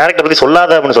 என்கிட்ட உங்கள் கேரக்டர் பற்றி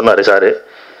சொல்லாத அப்படின்னு சொன்னார் சார்.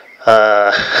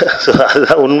 ஸோ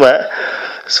அதுதான் உண்மை.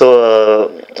 ஸோ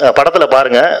படத்தில்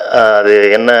பாருங்கள், அது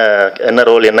என்ன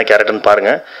ரோல், என்ன கேரக்டர்னு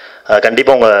பாருங்கள்.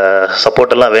 கண்டிப்பாக உங்கள்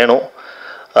சப்போர்ட் எல்லாம் வேணும்.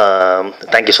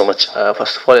 Thank you so much.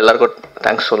 First of all எல்லாருக்கும்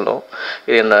தேங்க்ஸ் சொல்லணும்.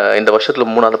 இது இந்த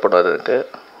வருஷத்தில் 3வது படம் இருக்குது,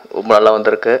 ரொம்ப நல்லா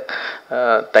வந்திருக்கு.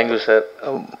 தேங்க்யூ சார்,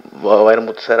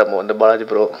 வைரமுத்து சார், அம்மா வந்து பாலாஜி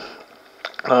ப்ரோ,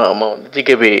 அம்மா வந்து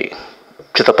ஜிகேபி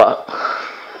சித்தப்பா,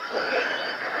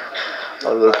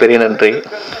 அவருக்கு ஒரு பெரிய நன்றி.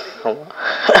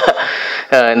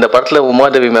 இந்த படத்தில்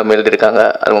உமாதேவி மேம் எழுதியிருக்காங்க,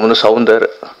 அவங்க வந்து சவுந்தர்,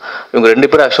 இவங்க 2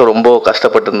 பேரும் ஆக்சுவலாக ரொம்ப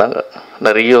கஷ்டப்பட்டுருந்தாங்க.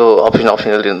 நிறைய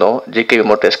ஆப்ஷன் எழுதியிருந்தோம். ஜிகேபி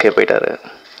மட்டும் எஸ்கே போயிட்டாரு.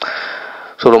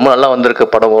 ஸோ ரொம்ப நல்லா வந்திருக்கு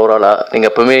படம் ஓவராலாக. நீங்கள்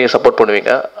எப்பவுமே சப்போர்ட்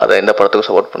பண்ணுவீங்க, அதை இந்த படத்துக்கு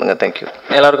சப்போர்ட் பண்ணுங்கள். தேங்க்யூ.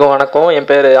 எல்லாருக்கும் வணக்கம். என்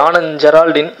பேர் ஆனந்த்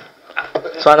ஜெரால்டின்.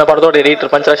 ஸோ அந்த படத்தோட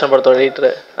எடிட்டர், பஞ்சராக்ஷரம் படத்தோட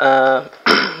எடிட்டர்.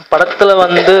 படத்தில்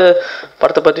வந்து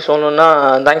படத்தை பற்றி சொல்லணுன்னா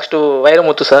தேங்க்ஸ் டு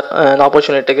வைரமுத்து சார் இந்த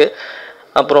ஆப்பர்ச்சுனிட்டிக்கு.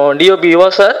 அப்புறம் டிஓபி யுவா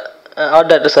சார், ஆர்ட்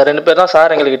டைரக்டர் சார், 2 பேர் தான்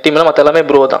சார் எங்களுக்கு டீமில், மற்ற எல்லாமே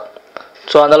ப்ரோ தான்.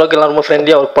 ஸோ அந்தளவுக்கு எல்லாம் ரொம்ப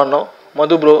ஃப்ரெண்ட்லியாக ஒர்க் பண்ணோம்.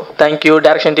 மது ப்ரோ தேங்க்யூ.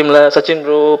 டேரக்ஷன் டீமில் சச்சின்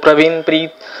ப்ரோ, பிரவீன்,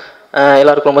 பிரீத்,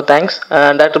 எல்லாருக்கும் ரொம்ப thanks.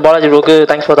 Director Balaji ப்ரோக்கு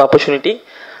thanks for the opportunity.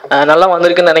 நல்லா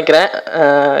வந்திருக்குன்னு நினைக்கிறேன்.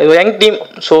 இது young team.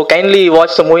 So kindly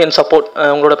watch the movie and support.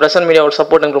 உங்களோட ப்ரெசன்ட் மீடியாவோட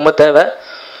சப்போர்ட் எனக்கு ரொம்ப தேவை.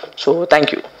 So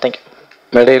thank you.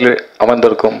 மேடையில்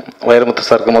அமர்ந்திருக்கும் வைரமுத்து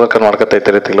சாருக்கு முதற்கண் வணக்கத்தை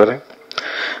தெரிவித்துள்ளேன்.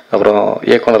 அப்புறம்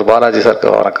இயக்குனர் பாலாஜி சாருக்கு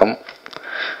வணக்கம்.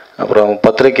 அப்புறம்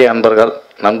பத்திரிகை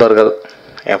நண்பர்கள்,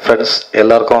 என் ஃப்ரெண்ட்ஸ்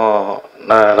எல்லாருக்கும்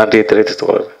நான் நன்றியை தெரிவித்துக்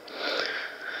கொள்கிறேன்.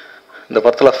 இந்த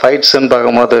படத்தில் ஃபைட்ஸுன்னு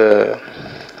பார்க்கும்போது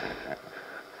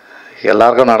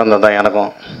எல்லாருக்கும் நடந்தது தான்,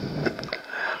 எனக்கும்.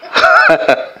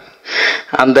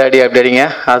 அந்த அடி அப்படி அடிங்க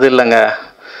அது இல்லைங்க.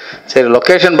 சரி,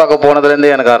 லொக்கேஷன் பார்க்க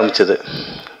போனதுலேருந்தே எனக்கு ஆரம்பிச்சிது.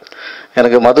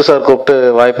 எனக்கு மது சார் கூப்பிட்டு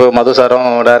வாய்ப்பு, மது சாரும்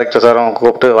டைரக்டர் சாரும்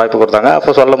கூப்பிட்டு வாய்ப்பு கொடுத்தாங்க.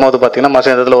 அப்போ சொல்லும் போது பார்த்தீங்கன்னா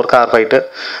மற்ற இடத்துல ஒரு கார்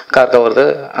கவருது,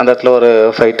 அந்த இடத்துல ஒரு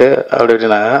ஃபைட்டு அப்படி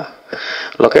இப்படின்னாங்க.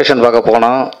 லொக்கேஷன் பார்க்க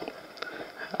போனோம்.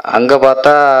 அங்கே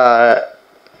பார்த்தா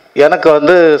எனக்கு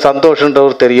வந்து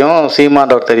சந்தோஷன்றவர் தெரியும்,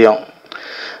 சீமான்றவர் தெரியும்.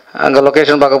 அங்கே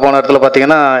லொக்கேஷன் பார்க்க போன இடத்துல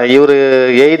பார்த்தீங்கன்னா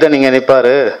இவர் நீங்கள்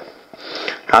நிற்பார்,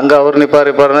 அங்கே அவர்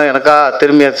நிற்பாருன்னு எனக்கா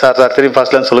திரும்பி சார் திரும்பி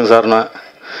ஃபர்ஸ்ட்லேருந்து சொல்லுங்கள் சார்னு.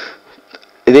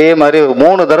 இதே மாதிரி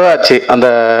 3 தடவை ஆச்சு. அந்த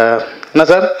என்ன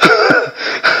சார்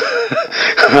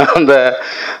அந்த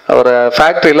ஒரு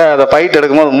ஃபேக்ட்ரியில் அதை ஃபைட்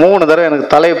எடுக்கும்போது 3 தடவை எனக்கு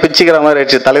தலையை பிச்சுக்கிற மாதிரி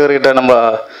ஆயிடுச்சு. தலைவர்கிட்ட நம்ம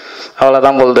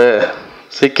அவ்வளோதான் பொழுது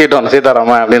சிக்கிட்டோம்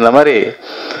சீதாராமன் அப்படின்ற மாதிரி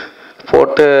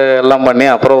போட்டு எல்லாம் பண்ணி,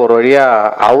 அப்புறம் ஒரு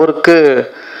வழியாக அவருக்கு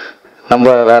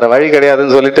நம்ம வேறு வழி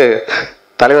கிடையாதுன்னு சொல்லிட்டு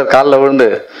தலைவர் காலில் விழுந்து,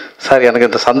 சார் எனக்கு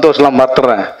இந்த சந்தோஷம்லாம்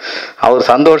மறந்துடுறேன், அவர்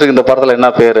சந்தோஷுக்கு இந்த படத்தில் என்ன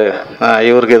பேர்,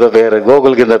 இவருக்கு இந்த பேர்,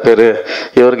 கோகுலுக்கு இந்த பேர்,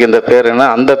 இவருக்கு இந்த பேருன்னா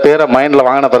அந்த பேரை மைண்டில்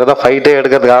வாங்கின பிறகு தான் ஃபைட்டே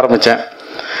எடுக்கிறதுக்கு ஆரம்பித்தேன்.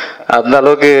 அந்த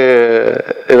அளவுக்கு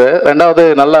இது. 2வது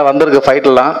நல்லா வந்திருக்கு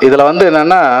ஃபைட்லாம். இதில் வந்து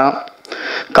என்னென்னா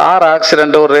கார்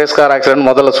ஆக்சிடென்ட், ஒரு ரேஸ் கார் ஆக்சிடென்ட்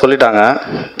முதல்ல சொல்லிட்டாங்க.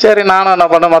 சரி, நானும் என்ன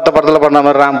பண்ணேன், மற்ற படத்தில் பண்ண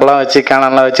மாதிரி ரேம்ப்லாம் வச்சு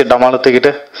கேனல்லாம் வச்சு டமாலும்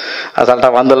தூக்கிட்டு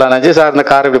அசால்ட்டாக வந்துடலாம் நினச்சி, சார் இந்த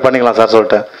கார் இப்படி பண்ணிக்கலாம் சார்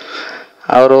சொல்லிட்டேன்.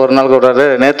 அவர் ஒரு நாள் கூப்பிட்றாரு,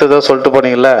 நேற்று ஏதோ சொல்லிட்டு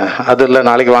போனீங்கல்ல, அது இல்லை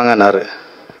நாளைக்கு வாங்கினார்.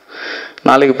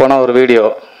 நாளைக்கு போனால் ஒரு வீடியோ,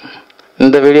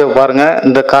 இந்த வீடியோ பாருங்கள்,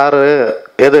 இந்த காரு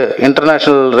எது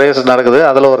இன்டர்நேஷ்னல் ரேஸ் நடக்குது,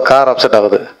 அதில் ஒரு கார் அப்செட்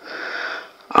ஆகுது,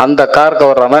 அந்த கார்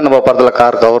கவர்ற மாதிரி நம்ம படத்தில்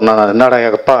கார் கவர். நான் என்னடா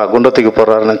எப்பா குண்டத்துக்கு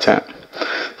போடுறாருன்னு நினச்சேன்.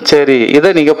 சரி, இதை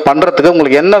நீங்கள் பண்ணுறதுக்கு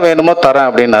உங்களுக்கு என்ன வேணுமோ தரேன்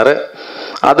அப்படின்னாரு.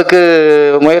 அதுக்கு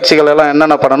முயற்சிகள் எல்லாம்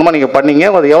என்னென்ன பண்ணணுமோ நீங்கள் பண்ணீங்க,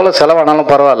 அது எவ்வளோ செலவானாலும்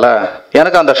பரவாயில்ல,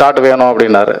 எனக்கு அந்த ஷாட் வேணும்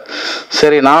அப்படின்னாரு.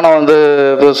 சரி, நானும் வந்து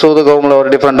சூது கவுமில் ஒரு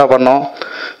டிஃப்ரெண்ட்டாக பண்ணோம்,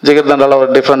 ஜிகர்தண்டாவில்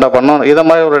ஒரு டிஃப்ரெண்ட்டாக பண்ணோம். இதை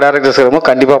மாதிரி ஒரு டேரக்டர்ஸ் இருக்கும்போது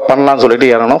கண்டிப்பாக பண்ணலான்னு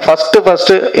சொல்லிட்டு ஏறணும்.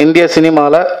 ஃபஸ்ட்டு இந்திய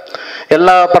சினிமாவில்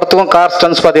எல்லா படத்துக்கும் கார்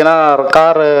ஸ்டன்ஸ் பார்த்தீங்கன்னா,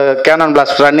 கார் கேனான்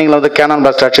பிளாஸ்ட் ரன்னிங்கில் வந்து கேனான்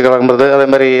பிளாஸ்ட் அடிச்சு கிளம்புறது,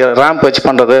 அதேமாதிரி ரேம்ப் வச்சு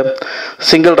பண்ணுறது,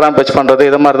 சிங்கிள் ரேம்ப் வச்சு பண்ணுறது,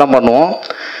 இதை மாதிரி தான் பண்ணுவோம்.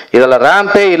 இதில்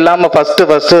ரேம்பே இல்லாமல்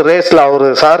ஃபஸ்ட்டு ரேஸில் அவர்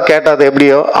சார் கேட்டது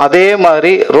எப்படியோ அதே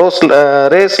மாதிரி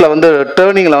ரேஸில் வந்து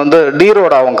டேர்னிங்கில் வந்து டி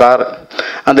ரோடு ஆகும் கார்.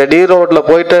 அந்த டி ரோட்டில்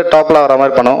போயிட்டு டாப்பில் வர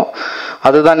மாதிரி பண்ணுவோம்.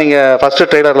 அதுதான் நீங்கள் ஃபஸ்ட்டு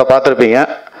ட்ரெய்லரில் பார்த்துருப்பீங்க.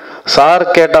 சார்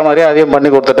கேட்ட மாதிரியே அதையும் பண்ணி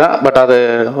கொடுத்துட்டேன். பட் அது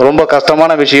ரொம்ப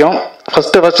கஷ்டமான விஷயம்.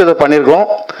 ஃபஸ்ட்டு இதை பண்ணியிருக்கோம்.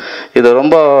 இது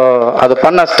ரொம்ப அது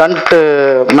பண்ண ஸ்டண்ட்டு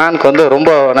மேனுக்கு வந்து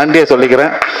ரொம்ப நன்றியை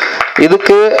சொல்லிக்கிறேன்.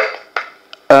 இதுக்கு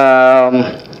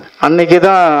அன்றைக்கி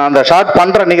தான் அந்த ஷார்ட்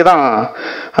பண்ணுற அன்றைக்கி தான்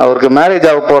அவருக்கு மேரேஜ்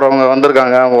ஆக போகிறவங்க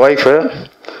வந்திருக்காங்க, அவங்க ஒய்ஃபு.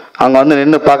 அவங்க வந்து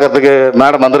நின்று பார்க்கறதுக்கு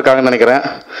மேடம் வந்திருக்காங்கன்னு நினைக்கிறேன்.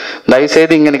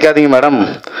 தயவுசெய்து இங்கே நிற்காதீங்க மேடம்,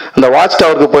 அந்த வாட்ச்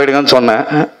டவருக்கு போயிடுங்கன்னு சொன்னேன்.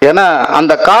 ஏன்னா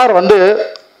அந்த கார் வந்து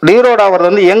டீரோட் ஆகிறது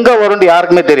வந்து எங்கே வரும்னு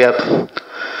யாருக்குமே தெரியாது.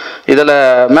 இதில்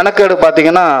மெனக்கேடு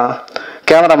பார்த்தீங்கன்னா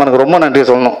கேமராமேனுக்கு ரொம்ப நன்றி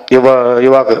சொல்லணும்.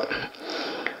 இவாக்கு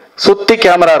சுற்றி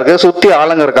கேமரா இருக்குது, சுற்றி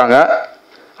ஆளுங்க இருக்காங்க.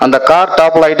 அந்த கார்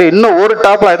டாப்பில் ஆகிட்டு இன்னும் ஒரு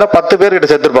டாப்பில் ஆகிட்டா 10 பேர்கிட்ட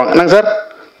செத்துருப்பாங்க. என்னங்க சார்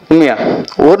உண்மையா?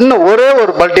 ஒரே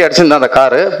ஒரு பல்ட்டி அடிச்சிருந்தா அந்த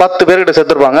காரு 10 பேர்கிட்ட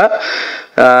செத்துருப்பாங்க.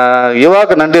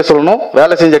 யுவாக்கு நன்றியை சொல்லணும்,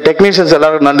 வேலை செஞ்ச டெக்னீஷியன்ஸ்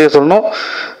எல்லாருக்கும் நன்றியை சொல்லணும்.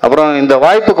 அப்புறம் இந்த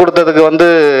வாய்ப்பு கொடுத்ததுக்கு வந்து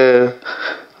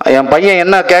என் பையன்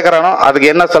என்ன கேட்குறானோ அதுக்கு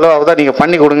என்ன செலவாகுதோ நீங்கள்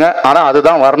பண்ணி கொடுங்க, ஆனால்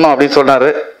அதுதான் வரணும் அப்படின்னு சொன்னார்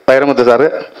வைரமுத்து சார்.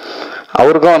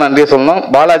 அவருக்கும் நன்றியை சொல்லணும்.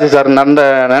 பாலாஜி சார்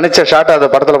நினச்ச ஷார்ட்டை அந்த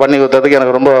படத்தில் பண்ணி கொடுத்ததுக்கு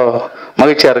எனக்கு ரொம்ப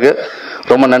மகிழ்ச்சியாக இருக்குது.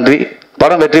 ரொம்ப நன்றி.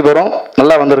 படம் வெற்றி பெறும்,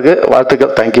 நல்லா வந்திருக்கு,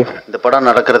 வாழ்த்துக்கள், தேங்க்யூ. இந்த படம்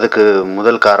நடக்கிறதுக்கு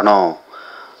முதல் காரணம்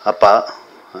அப்பா.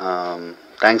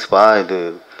 தேங்க்ஸ்ப்பா. இது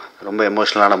ரொம்ப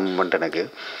எமோஷ்னலான மூமெண்ட் எனக்கு.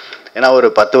 ஏன்னா ஒரு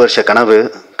 10 வருஷ கனவு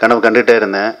கண்டுகிட்டே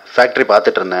இருந்தேன். ஃபேக்ட்ரி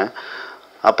பார்த்துட்டு இருந்தேன்.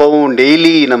 அப்போவும்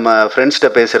டெய்லி நம்ம ஃப்ரெண்ட்ஸ்கிட்ட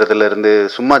பேசுகிறதுலேருந்து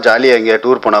சும்மா ஜாலியாக எங்கேயா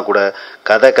டூர் போனால் கூட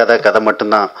கதை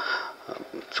மட்டும்தான்.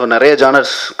 ஸோ நிறைய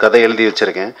ஜானர்ஸ் கதை எழுதி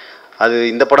வச்சுருக்கேன். அது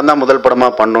இந்த படம் தான் முதல்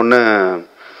படமாக பண்ணணுன்னு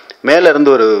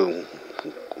மேலேருந்து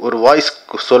ஒரு வாய்ஸ்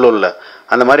சொல்லும்ல,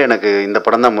 அந்த மாதிரி எனக்கு இந்த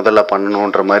படம் தான் முதல்ல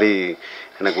பண்ணணுன்ற மாதிரி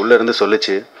எனக்கு உள்ளேருந்து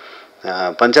சொல்லிச்சு.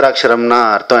 பஞ்சராக்ஷரம்னா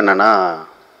அர்த்தம் என்னென்னா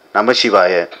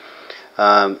நமசிவாய.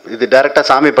 இது டைரெக்டாக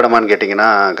சாமி படமான்னு கேட்டிங்கன்னா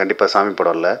கண்டிப்பாக சாமி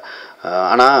படம் இல்லை.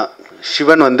 ஆனால்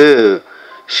சிவன் வந்து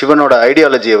சிவனோட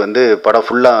ஐடியாலஜியை வந்து படம்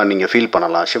ஃபுல்லாக நீங்கள் ஃபீல்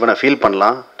பண்ணலாம், சிவனை ஃபீல்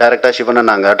பண்ணலாம். டைரெக்டாக சிவனை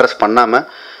நாங்கள் அட்ரஸ் பண்ணாமல்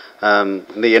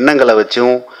இந்த எண்ணங்களை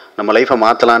வச்சும் நம்ம லைஃப்பை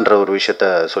மாற்றலான்ற ஒரு விஷயத்த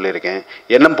சொல்லியிருக்கேன்.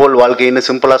 எண்ணம் போல் வாழ்க்கைன்னு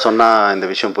சிம்பிளாக சொன்னால் இந்த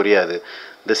விஷயம் புரியாது.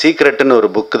 த சீக்ரெட்டுன்னு ஒரு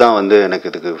புக்கு தான் வந்து எனக்கு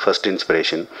இதுக்கு ஃபஸ்ட்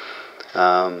இன்ஸ்பிரேஷன்.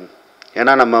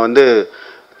 ஏன்னா நம்ம வந்து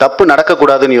தப்பு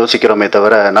நடக்கக்கூடாதுன்னு யோசிக்கிறோமே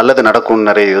தவிர நல்லது நடக்கும்னு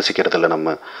நிறைய யோசிக்கிறது இல்லை.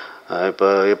 நம்ம இப்போ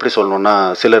எப்படி சொல்லணும்னா,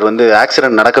 சிலர் வந்து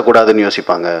ஆக்சிடென்ட் நடக்கக்கூடாதுன்னு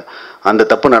யோசிப்பாங்க, அந்த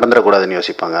தப்பு நடந்துடக்கூடாதுன்னு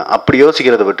யோசிப்பாங்க. அப்படி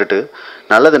யோசிக்கிறத விட்டுட்டு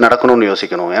நல்லது நடக்கணும்னு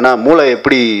யோசிக்கணும். ஏன்னா மூளை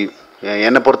எப்படி,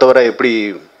 என்னை பொறுத்தவரை எப்படி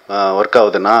ஒர்க்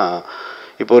ஆகுதுன்னா,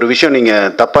 இப்போ ஒரு விஷயம்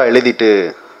நீங்கள் தப்பாக எழுதிட்டு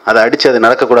அதை அடித்து அது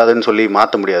நடக்கக்கூடாதுன்னு சொல்லி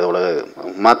மாற்ற முடியாது.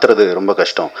 மாற்றுறது ரொம்ப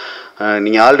கஷ்டம்.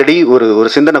 நீங்கள் ஆல்ரெடி ஒரு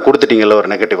சிந்தனை கொடுத்துட்டீங்கல்ல ஒரு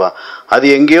நெகட்டிவாக, அது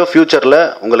எங்கேயோ ஃப்யூச்சரில்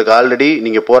உங்களுக்கு ஆல்ரெடி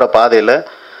நீங்கள் போகிற பாதையில்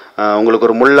உங்களுக்கு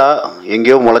ஒரு முள்ளாக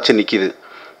எங்கேயோ முளைச்சி நிற்கிது.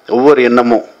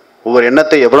 ஒவ்வொரு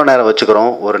எண்ணத்தை எவ்வளோ நேரம்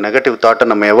வச்சுக்கிறோம், ஒரு நெகட்டிவ் தாட்டை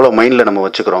நம்ம எவ்வளோ மைண்டில் நம்ம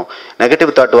வச்சுக்கிறோம்.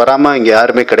 நெகட்டிவ் தாட் வராமல் இங்கே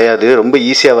யாருமே கிடையாது. ரொம்ப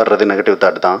ஈஸியாக வர்றது நெகட்டிவ்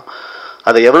தாட் தான்.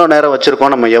 அதை எவ்வளோ நேரம்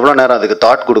வச்சுருக்கோம், நம்ம எவ்வளோ நேரம் அதுக்கு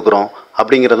தாட் கொடுக்குறோம்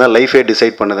அப்படிங்கிறத லைஃபே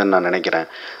டிசைட் பண்ணுதுன்னு நான் நினைக்கிறேன்.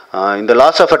 இந்த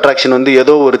லாஸ் ஆஃப் அட்ராக்ஷன் வந்து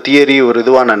ஏதோ ஒரு தியரி, ஒரு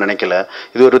இதுவாக நான் நினைக்கல.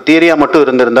 இது ஒரு தியரியாக மட்டும்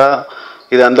இருந்திருந்தால்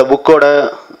இது அந்த புக்கோட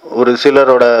ஒரு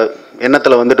சிலரோட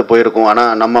எண்ணத்தில் வந்துட்டு போயிருக்கும்.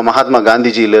 ஆனால் நம்ம மகாத்மா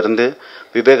காந்திஜியிலேருந்து,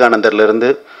 விவேகானந்தர்லேருந்து,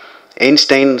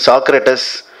 ஐன்ஸ்டைன், சாக்ரட்டஸ்,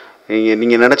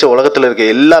 நீங்கள் நினச்ச உலகத்தில் இருக்க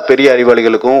எல்லா பெரிய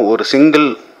அறிவாளிகளுக்கும்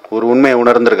ஒரு உண்மையை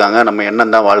உணர்ந்திருக்காங்க. நம்ம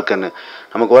எண்ணம் தான் வாழ்க்கைன்னு.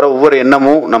 நமக்கு வர ஒவ்வொரு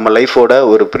எண்ணமும் நம்ம லைஃபோட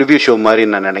ஒரு ப்ரிவ்யூ ஷோ மாதிரி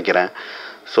நான் நினைக்கிறேன்.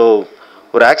 ஸோ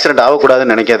ஒரு ஆக்சிடெண்ட்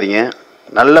ஆகக்கூடாதுன்னு நினைக்காதீங்க,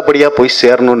 நல்லபடியாக போய்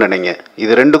சேரணும்னு நினைங்க.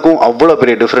 இது ரெண்டுக்கும் அவ்வளோ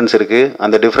பெரிய டிஃப்ரென்ஸ் இருக்குது.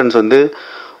 அந்த டிஃப்ரென்ஸ் வந்து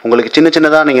உங்களுக்கு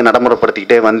சின்னதாக நீங்கள்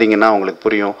நடைமுறைப்படுத்திக்கிட்டே வந்தீங்கன்னா உங்களுக்கு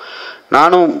புரியும்.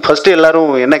 நானும் ஃபஸ்ட்டு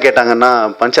எல்லோரும் என்ன கேட்டாங்கன்னா,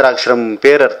 பஞ்சராக்ஷரம்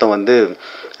பேர் அர்த்தம் வந்து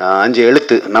 5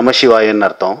 எழுத்து, நமசிவாயன்னு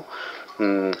அர்த்தம்.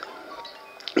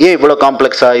 ஏன் இவ்வளோ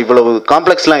இவ்வளவு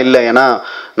காம்ப்ளெக்ஸ்லாம் இல்லை. ஏன்னா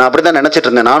நான் அப்படி தான் நினச்சிட்டு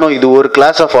இருந்தேன். நானும் இது ஒரு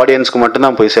கிளாஸ் ஆஃப் ஆடியன்ஸ்க்கு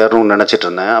மட்டும்தான் போய் சேரணும்னு நினச்சிட்டு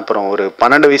இருந்தேன். அப்புறம் ஒரு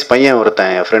 12 வயசு பையன்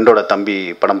ஒருத்தன் என் ஃப்ரெண்டோட தம்பி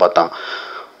படம்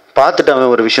பார்த்துட்டு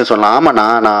அவன் ஒரு விஷயம் சொன்னான். ஆமாண்ணா,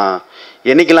 நான்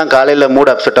என்றைக்கெல்லாம் காலையில்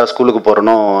மூட் அப்செட்டாக ஸ்கூலுக்கு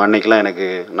போகிறனோ அன்றைக்கெலாம் எனக்கு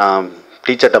நான்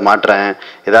டீச்சர்கிட்ட மாட்டுறேன்,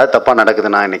 ஏதாவது தப்பாக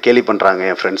நடக்குதுன்னா என்னை கேலி பண்ணுறாங்க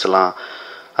என் ஃப்ரெண்ட்ஸ் எல்லாம்.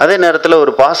 அதே நேரத்தில்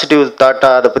ஒரு பாசிட்டிவ்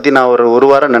தாட்டாக அதை பற்றி நான் ஒரு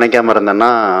வாரம் நினைக்காம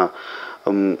இருந்தேன்னா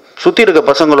சுற்றி இருக்க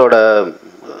பசங்களோட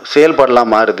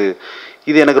செயல்பாடெலாம் மாறுது.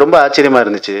 இது எனக்கு ரொம்ப ஆச்சரியமாக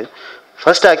இருந்துச்சு.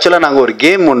 ஃபஸ்ட்டு ஆக்சுவலாக நாங்கள் ஒரு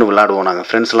கேம் ஒன்று விளாடுவோம். நாங்கள்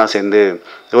ஃப்ரெண்ட்ஸ்லாம் சேர்ந்து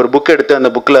ஒரு புக் எடுத்து அந்த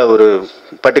புக்கில் ஒரு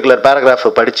பர்டிகுலர்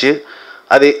பேராகிராஃபை படித்து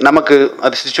அது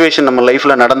சுச்சுவேஷன் நம்ம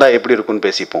லைஃப்பில் நடந்தால் எப்படி இருக்குன்னு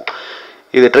பேசிப்போம்.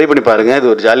 இதை ட்ரை பண்ணி பாருங்கள், இது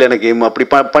ஒரு ஜாலியான கேம். அப்படி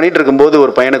பண்ணிகிட்டு இருக்கும்போது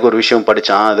ஒரு பையனுக்கு ஒரு விஷயம்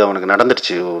படித்தான், அது அவனுக்கு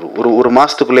நடந்துடுச்சு. ஒரு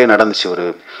மாதத்துக்குள்ளேயே நடந்துச்சு.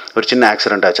 ஒரு சின்ன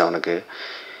ஆக்சிடெண்ட் ஆச்சு அவனுக்கு.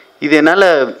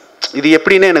 இது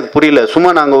எப்படின்னு எனக்கு புரியல.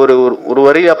 சும்மா நாங்கள் ஒரு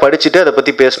வரியாக படிச்சுட்டு அதை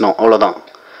பற்றி பேசினோம், அவ்வளோதான்.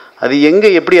 அது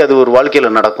எப்படி அது ஒரு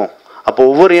வாழ்க்கையில் நடக்கும். அப்போ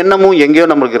ஒவ்வொரு எண்ணமும் எங்கேயோ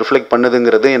நம்மளுக்கு ரிஃப்ளெக்ட்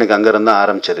பண்ணுதுங்கிறது எனக்கு அங்கேருந்து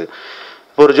ஆரம்பிச்சது.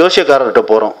 இப்போ ஒரு ஜோசியக்காரர்கிட்ட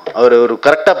போகிறோம், அவர் ஒரு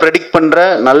கரெக்டாக ப்ரெடிக்ட் பண்ணுற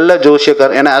நல்ல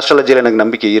ஜோசியக்காரர். ஏன்னா ஆஸ்ட்ராலஜியில் எனக்கு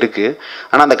நம்பிக்கை இருக்குது,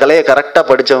 ஆனால் அந்த கலையை கரெக்டாக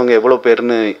படித்தவங்க எவ்வளோ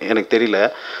பேர்னு எனக்கு தெரியல.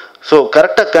 ஸோ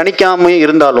கரெக்டாக கணிக்காமல்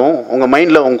இருந்தாலும் உங்கள்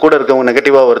மைண்டில் உங்க கூட இருக்கவங்க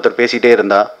நெகட்டிவாக ஒருத்தர் பேசிகிட்டே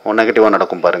இருந்தால் நெகட்டிவாக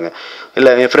நடக்கும் பாருங்கள்.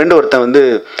 இல்லை, என் ஃப்ரெண்டு ஒருத்தன் வந்து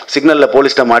சிக்னலில்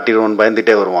போலீஸ்கிட்ட மாட்டிடுவோன்னு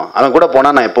பயந்துகிட்டே வருவான். அவன் கூட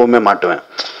போனால் நான் எப்போவுமே மாட்டுவேன்.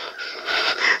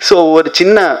 ஸோ ஒரு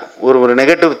சின்ன ஒரு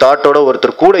நெகட்டிவ் தாட்டோட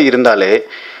ஒருத்தர் கூட இருந்தாலே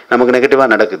நமக்கு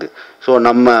நெகட்டிவாக நடக்குது. ஸோ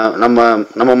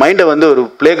நம்ம மைண்டை வந்து ஒரு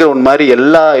பிளே கிரவுண்ட் மாதிரி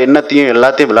எல்லாத்தையும்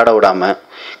விளையாட விடாமல்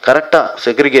கரெக்டாக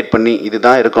செக்ரிகேட் பண்ணி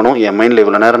இதுதான் இருக்கணும், என் மைண்டில்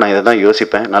இவ்வளோ நேரம் நான் இதை தான்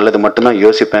யோசிப்பேன், நல்லது மட்டும்தான்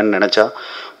யோசிப்பேன்னு நினச்சா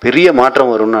பெரிய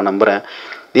மாற்றம் வரும்னு நான் நம்புகிறேன்.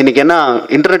 இன்றைக்கி என்ன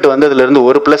இன்டர்நெட் வந்ததுலேருந்து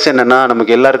ஒரு ப்ளஸ் என்னென்னா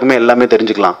நமக்கு எல்லாருக்குமே எல்லாமே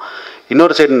தெரிஞ்சுக்கலாம்.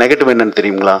 இன்னொரு சைடு நெகட்டிவ் என்னென்னு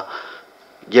தெரியுங்களா?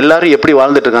 எல்லாரும் எப்படி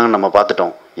வாழ்ந்துட்டு இருக்காங்கன்னு நம்ம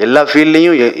பார்த்துட்டோம். எல்லா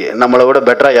ஃபீல்ட்லேயும் நம்மளை விட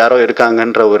பெட்டராக யாரோ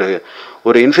இருக்காங்கன்ற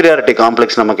ஒரு இன்ஃபீரியாரிட்டி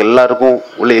காம்ப்ளெக்ஸ் நமக்கு எல்லாருக்கும்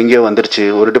உள்ள எங்கேயோ வந்துருச்சு.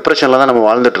 ஒரு டிப்ரெஷனில் தான் நம்ம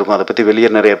வாழ்ந்துட்டுருக்கோம். அதை பற்றி வெளியே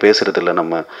நிறைய பேசுகிறது இல்லை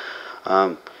நம்ம.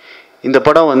 இந்த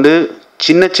படம் வந்து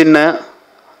சின்ன சின்ன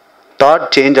தாட்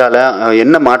சேஞ்சால்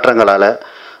என்ன மாற்றங்களால்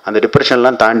அந்த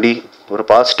டிப்ரெஷன்லாம் தாண்டி ஒரு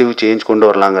பாசிட்டிவ் சேஞ்ச் கொண்டு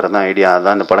வரலாங்கிறது தான் ஐடியா.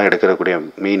 அதுதான் இந்த படம் எடுக்கக்கூடிய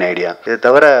மெயின் ஐடியா. இதை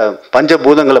தவிர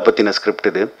பஞ்சபூதங்களை பற்றின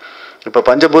ஸ்கிரிப்ட் இது. இப்போ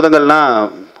பஞ்சபூதங்கள்னால்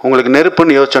உங்களுக்கு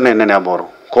நெருப்புன்னு யோசிச்சோன்னே என்ன ஞாபகம்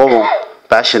வரும்? கோபம்,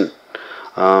 பேஷன்,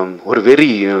 ஒரு வெறி,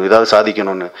 ஏதாவது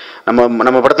சாதிக்கணும்னு.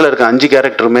 நம்ம படத்தில் இருக்க 5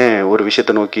 கேரக்டருமே ஒரு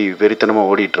விஷயத்தை நோக்கி வெறித்தனமாக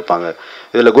ஓடிட்டுருப்பாங்க.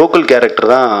 இதில் கோகுல்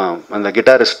கேரக்டர் தான் அந்த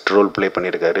கிட்டாரிஸ்ட் ரோல் ப்ளே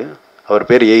பண்ணியிருக்காரு. அவர்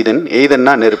பேர்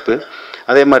எய்தன்னா நெருப்பு.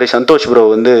 அதே மாதிரி சந்தோஷ் ப்ரோ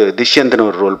வந்து திஷ்யந்த்னு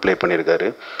ஒரு ரோல் ப்ளே பண்ணியிருக்காரு.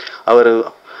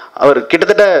 அவர்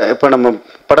கிட்டத்தட்ட இப்போ நம்ம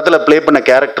படத்தில் ப்ளே பண்ண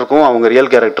கேரக்டருக்கும் அவங்க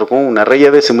ரியல் கேரக்டருக்கும்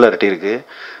நிறையவே சிமிலாரிட்டி இருக்குது.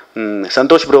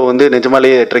 சந்தோஷ் ப்ரோ வந்து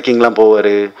நிஜமாலேயே ட்ரெக்கிங்லாம்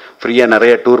போவார், ஃப்ரீயாக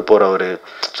நிறைய டூர் போகிறவர்.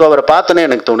 ஸோ அவரை பார்த்தோன்னே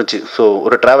எனக்கு தோணுச்சு, ஸோ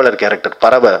ஒரு ட்ராவலர் கேரக்டர்,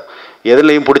 பறவை,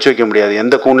 எதுலேயும் பிடிச்சி வைக்க முடியாது,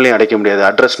 எந்த கூண்லேயும் அடைக்க முடியாது,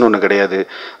 அட்ரஸ்னு ஒன்று கிடையாது,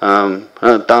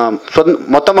 தான்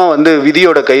மொத்தமாக வந்து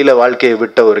விதியோட கையில் வாழ்க்கையை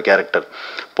விட்ட ஒரு கேரக்டர்.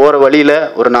 போகிற வழியில்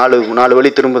ஒரு 4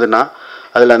 வழி திரும்புதுன்னா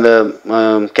அதில் அந்த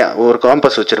ஒரு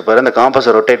காம்பஸ் வச்சுருப்பார். அந்த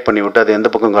காம்பஸை ரொட்டேட் பண்ணி விட்டு அது எந்த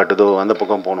பக்கம் காட்டுதோ அந்த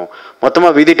பக்கம் போகணும்.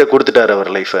 மொத்தமாக விதிகிட்ட கொடுத்துட்டார்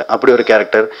அவர் லைஃப்பை. அப்படி ஒரு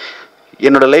கேரக்டர்.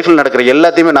 என்னோட லைஃப்பில் நடக்கிற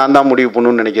எல்லாத்தையுமே நான் தான் முடிவு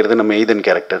பண்ணணும்னு நினைக்கிறது நம்ம எய்தன்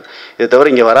கேரக்டர். இதை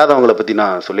தவிர இங்கே வராதவங்களை பற்றி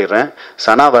நான் சொல்லிடுறேன்.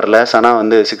 சனா வரல. சனா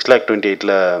வந்து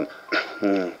 6,28,000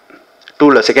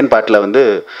 2ல் செகண்ட் பார்ட்டில் வந்து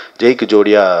ஜெய்க்கு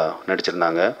ஜோடியாக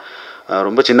நடிச்சிருந்தாங்க.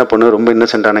 ரொம்ப சின்ன பொண்ணு, ரொம்ப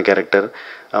இன்னசென்ட்டான கேரக்டர்.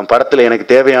 படத்தில் எனக்கு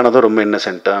தேவையானதும் ரொம்ப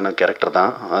இன்னசென்ட்டான கேரக்டர்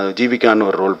தான். ஜீவிகான்னு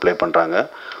ஒரு ரோல் ப்ளே பண்ணுறாங்க,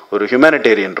 ஒரு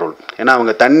ஹியூமனிடேரியன் ரோல். ஏன்னா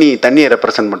அவங்க தண்ணியை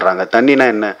ரெப்ரசன்ட் பண்ணுறாங்க. தண்ணினா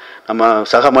என்ன? நம்ம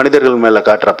சக மனிதர்கள் மேலே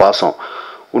காட்டுற பாசம்.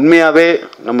 உண்மையாகவே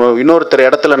நம்ம இன்னொருத்தர்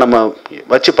இடத்துல நம்ம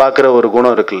வச்சு பார்க்குற ஒரு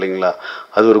குணம் இருக்குது இல்லைங்களா,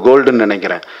 அது ஒரு கோல்டுன்னு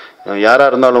நினைக்கிறேன். யாராக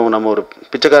இருந்தாலும் நம்ம ஒரு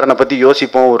பிச்சைக்காரனை பற்றி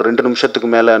யோசிப்போம், ஒரு 2 நிமிஷத்துக்கு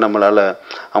மேலே நம்மளால்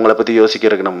அவங்கள பற்றி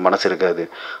யோசிக்கிறதுக்கு நம்ம மனசு இருக்காது.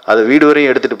 அதை வீடு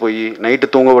வரையும் எடுத்துகிட்டு போய்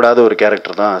நைட்டு தூங்க விடாத ஒரு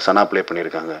கேரக்டர் தான் சனா ப்ளே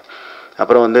பண்ணியிருக்காங்க.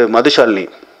 அப்புறம் வந்து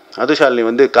மதுஷாலினி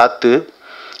வந்து காற்று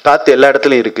எல்லா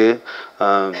இடத்துலையும் இருக்குது.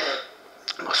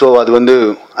 ஸோ அது வந்து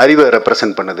அறிவை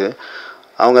ரெப்ரசன்ட் பண்ணுது.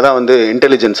 அவங்க தான் வந்து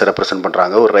இன்டெலிஜென்ஸை ரெப்ரசன்ட்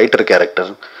பண்ணுறாங்க. ஒரு ரைட்டர் கேரக்டர்.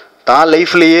 தான்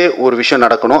லைஃப்லேயே ஒரு விஷயம்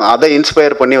நடக்கணும், அதை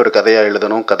இன்ஸ்பயர் பண்ணி ஒரு கதையாக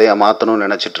எழுதணும், கதையாக மாற்றணும்னு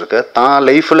நினச்சிட்ருக்க, தான்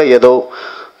லைஃப்பில் ஏதோ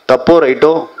தப்போ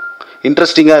ரைட்டோ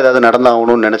இன்ட்ரெஸ்டிங்காக ஏதாவது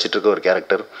நடந்தாகணும்னு நினச்சிட்ருக்க ஒரு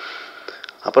கேரக்டர்.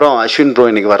 அப்புறம் அஸ்வின் ப்ரோ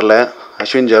இன்றைக்கி வரல.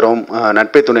 அஸ்வின் ஜெரோம்,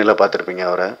 நட்பே துணையில் பார்த்துருப்பீங்க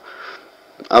அவரை.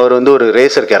 அவர் வந்து ஒரு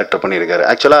ரேசர் கேரக்டர் பண்ணியிருக்காரு.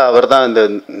 ஆக்சுவலாக அவர் தான் இந்த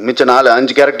மிச்ச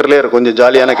 4-5 கேரக்டர்லேயே கொஞ்சம்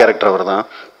ஜாலியான கேரக்டர் அவர் தான்.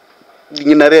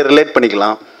 இங்கே நிறைய ரிலேட்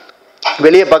பண்ணிக்கலாம்.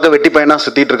 வெளியே பார்க்க வெட்டி பையனாக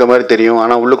சுற்றிட்டு இருக்க மாதிரி தெரியும்,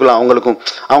 ஆனால் உள்ளுக்குள்ளே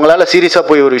அவங்களால சீரியஸாக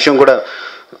போய் ஒரு விஷயம் கூட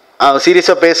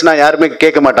சீரியஸாக பேசினா யாருமே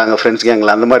கேட்க மாட்டாங்க ஃப்ரெண்ட்ஸ்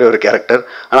கேங்கில், அந்த மாதிரி ஒரு கேரக்டர்.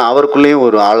 ஆனால் அவருக்குள்ளேயும்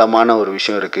ஒரு ஆழமான ஒரு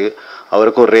விஷயம் இருக்குது.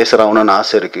 அவருக்கும் ஒரு ரேசர் ஆகணும்னு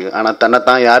ஆசை இருக்குது. ஆனால் தன்னை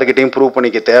தான் யாருக்கிட்டையும் ப்ரூவ்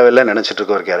பண்ணிக்க தேவையில்லை நினச்சிட்டு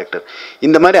இருக்க ஒரு கேரக்டர்.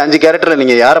 இந்த மாதிரி 5 கேரக்டரை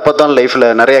நீங்கள் யாரை பார்த்தாலும் லைஃப்பில்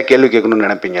நிறையா கேள்வி கேட்கணும்னு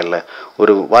நினைப்பீங்கல்ல.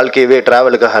 ஒரு வாழ்க்கையவே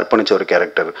ட்ராவலுக்காக அர்ப்பணித்த ஒரு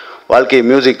கேரக்டர், வாழ்க்கையை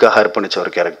மியூசிக்காக அர்ப்பணித்த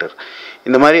ஒரு கேரக்டர்.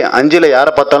 இந்த மாதிரி 5ல்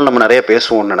யாரை பார்த்தாலும் நம்ம நிறைய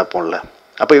பேசுவோம்னு நினைப்போம்ல.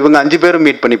 அப்போ இவங்க 5 பேரும்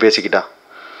மீட் பண்ணி பேசிக்கிட்டா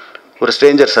ஒரு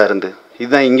ஸ்ட்ரேஞ்சர்ஸாக இருந்து,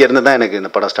 இதுதான் இங்கேருந்து தான் எனக்கு இந்த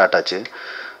படம் ஸ்டார்ட் ஆச்சு.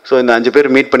 ஸோ இந்த 5 பேர்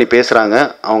மீட் பண்ணி பேசுகிறாங்க.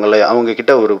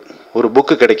 அவங்கக்கிட்ட ஒரு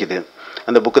புக்கு கிடைக்கிது.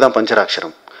 அந்த புக்கு தான்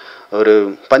பஞ்சராக்ஷரம். ஒரு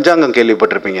பஞ்சாங்கம்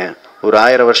கேள்விப்பட்டிருப்பீங்க. ஒரு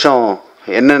 1000 வருஷம்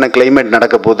என்னென்ன கிளைமேட்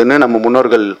நடக்க போகுதுன்னு நம்ம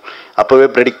முன்னோர்கள் அப்போவே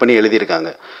ப்ரெடிக்ட் பண்ணி எழுதியிருக்காங்க.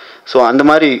 ஸோ அந்த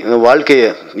மாதிரி வாழ்க்கையை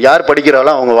யார்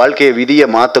படிக்கிறாலோ அவங்க வாழ்க்கையை விதியை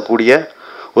மாற்றக்கூடிய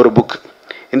ஒரு புக்கு.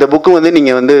 இந்த புக்கு வந்து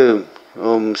நீங்கள் வந்து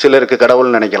சிலருக்கு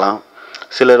கடவுள்னு நினைக்கலாம்,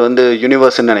 சிலர் வந்து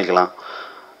யூனிவர்ஸ்ன்னு நினைக்கலாம்.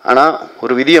 ஆனால்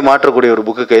ஒரு விதியை மாற்றக்கூடிய ஒரு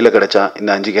புக்கு கையில் கிடச்சா இந்த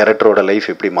 5 கேரக்டரோட லைஃப்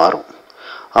எப்படி மாறும்?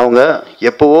 அவங்க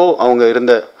எப்போவோ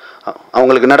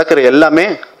அவங்களுக்கு நடக்கிற எல்லாமே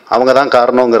அவங்க தான்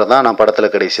காரணங்கிறது தான் நான்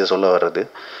படத்தில் கடைசியாக சொல்ல வர்றது.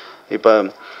 இப்போ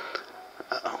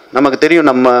நமக்கு தெரியும்,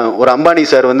 நம்ம ஒரு அம்பானி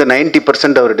சார் வந்து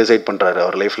 90% அவர் டிசைட் பண்ணுறாரு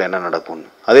அவர் லைஃப்பில் என்ன நடக்கும்னு.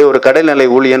 அதே ஒரு கடைநிலை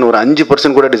ஊழியன் ஒரு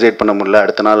 5% கூட டிசைட் பண்ண முடியல.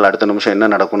 அடுத்த நாள் அடுத்த நிமிஷம் என்ன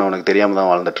நடக்கும்னு அவனுக்கு தெரியாமல் தான்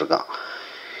வாழ்ந்துட்டுருக்கான்.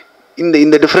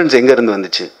 இந்த டிஃப்ரென்ஸ் எங்கேருந்து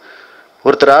வந்துச்சு?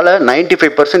 ஒருத்தரால்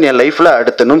 95% என் லைஃப்பில்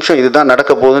அடுத்த நிமிஷம் இதுதான்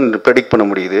நடக்க போகுதுன்னு ப்ரெடிக்ட் பண்ண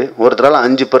முடியுது, ஒருத்தரால்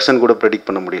 5% கூட ப்ரெடிக்ட்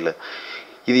பண்ண முடியல.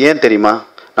 இது ஏன் தெரியுமா?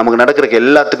 நமக்கு நடக்கிறக்கு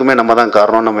எல்லாத்துக்குமே நம்ம தான்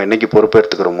காரணம். நம்ம என்றைக்கு பொறுப்பு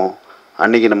எடுத்துக்கிறோமோ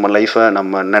அன்றைக்கி நம்ம லைஃப்பை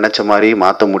நம்ம நினச்ச மாதிரி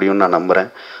மாற்ற முடியும்னு நான் நம்புகிறேன்.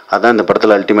 அதான் இந்த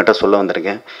படத்தில் அல்டிமேட்டாக சொல்ல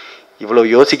வந்திருக்கேன். இவ்வளோ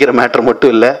யோசிக்கிற மேட்ரு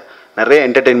மட்டும் இல்லை, நிறைய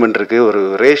என்டர்டெயின்மெண்ட் இருக்குது. ஒரு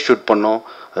ரேஸ் ஷூட் பண்ணோம்,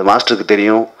 அது மாஸ்டருக்கு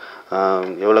தெரியும்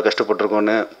எவ்வளோ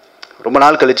கஷ்டப்பட்டிருக்கோன்னு. ரொம்ப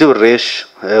நாள் கழித்து ஒரு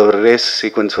ரேஸ்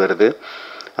சீக்வன்ஸ் வருது.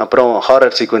 அப்புறம்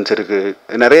ஹாரர் சீக்வன்ஸ் இருக்குது,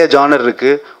 நிறைய ஜானர்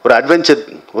இருக்குது. ஒரு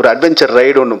அட்வென்ச்சர்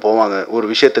ரைடு ஒன்று போவாங்க ஒரு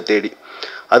விஷயத்தை தேடி.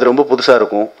 அது ரொம்ப புதுசாக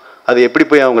இருக்கும். அது எப்படி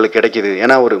போய் அவங்களுக்கு கிடைக்கிது?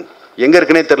 ஏன்னா ஒரு எங்கே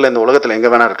இருக்குன்னே தெரில, இந்த உலகத்தில் எங்கே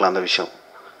வேணா இருக்கலாம்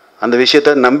அந்த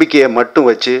விஷயத்த நம்பிக்கையை மட்டும்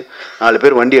வச்சு 4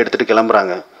 பேர் வண்டி எடுத்துகிட்டு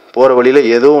கிளம்புறாங்க. போகிற வழியில்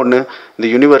ஏதோ ஒன்று இந்த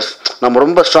யூனிவர்ஸ் நம்ம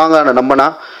ரொம்ப ஸ்ட்ராங்கான நம்பினா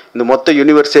இந்த மொத்த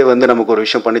யூனிவர்ஸே வந்து நமக்கு ஒரு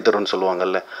விஷயம் பண்ணித்தரோன்னு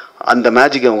சொல்லுவாங்கல்ல, அந்த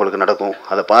மேஜிக் அவங்களுக்கு நடக்கும்.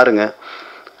 அதை பாருங்கள்,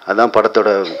 அதுதான்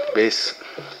படத்தோட பேஸ்.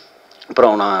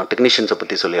 அப்புறம் நான் டெக்னீஷியன்ஸை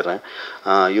பற்றி சொல்லிடுறேன்.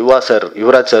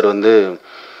 யுவராஜ் சார் வந்து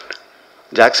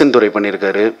ஜாக்சன் துறை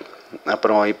பண்ணியிருக்காரு.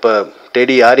 அப்புறம் இப்போ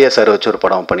டெடி ஆர்யா சார் வச்சு ஒரு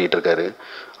படம் பண்ணிகிட்ருக்காரு.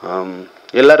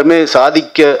 எல்லாருமே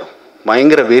சாதிக்க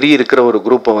பயங்கர வெறி இருக்கிற ஒரு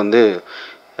குரூப்பை வந்து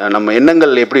நம்ம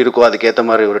எண்ணங்கள் எப்படி இருக்கோ அதுக்கேற்ற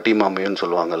மாதிரி ஒரு டீம் அமையும்னு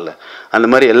சொல்லுவாங்கல்ல, அந்த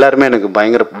மாதிரி எல்லாருமே எனக்கு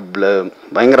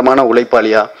பயங்கரமான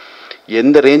உழைப்பாளியாக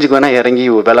எந்த ரேஞ்சுக்கு வேணால் இறங்கி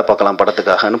வேலை பார்க்கலாம்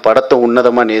படத்துக்காகன்னு படத்தை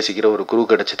உன்னதமாக நேசிக்கிற ஒரு குரூ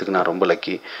கிடச்சதுக்கு நான் ரொம்ப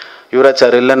லக்கி. யுவராஜ்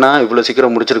சார் இல்லைன்னா இவ்வளோ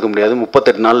சீக்கிரம் முடிச்சிருக்க முடியாது.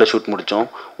 38 நாளில் ஷூட் முடித்தோம்.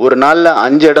 ஒரு நாளில்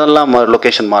 5 இடம்லாம்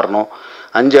லொக்கேஷன் மாறணும்.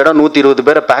 5 இடம் 120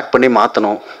 பேரை பேக் பண்ணி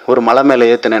மாற்றணும். ஒரு மலை மேலே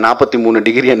ஏற்றினேன், 43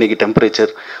 டிகிரி அன்றைக்கி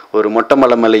டெம்பரேச்சர். ஒரு மொட்டை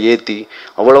மலை மேலே ஏற்றி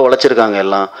அவ்வளோ உழைச்சிருக்காங்க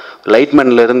எல்லாம்.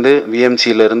 லைட்மேன்லேருந்து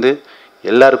விஎம்சியிலேருந்து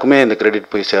எல்லாருக்குமே இந்த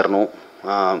கிரெடிட் போய் சேரணும்.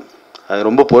 அது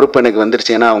ரொம்ப பொறுப்பு எனக்கு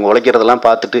வந்துருச்சு. ஏன்னா அவங்க உழைக்கிறதெல்லாம்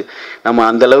பார்த்துட்டு நம்ம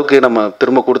அந்தளவுக்கு நம்ம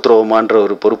திரும்ப கொடுத்துருவோமான்ற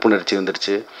ஒரு பொறுப்புணர்ச்சி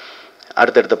வந்துருச்சு.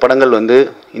 அடுத்தடுத்த படங்கள் வந்து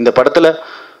இந்த படத்தில்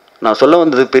நான் சொல்ல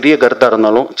வந்தது பெரிய கருத்தாக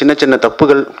இருந்தாலும் சின்ன சின்ன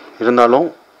தப்புகள் இருந்தாலும்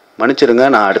மன்னிச்சிடுங்க.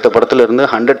 நான் அடுத்த படத்தில் இருந்து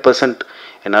 100%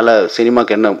 என்னால்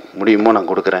சினிமாவுக்கு என்ன முடியுமோ நான்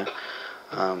கொடுக்குறேன்.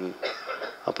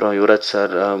 அப்புறம் Yuvraj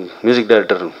sir, music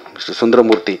director mister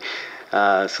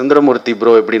Sundaramurthy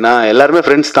bro எப்படின்னா எல்லாருமே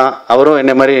ஃப்ரெண்ட்ஸ் தான். அவரும்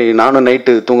என்ன மாதிரி நானும்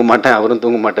நைட்டு தூங்க மாட்டேன், அவரும்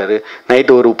தூங்க மாட்டார்.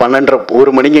 நைட்டு ஒரு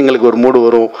 12:30 மணிக்கு எங்களுக்கு ஒரு மூடு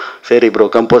வரும், சரி ப்ரோ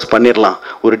கம்போஸ் பண்ணிடலாம்,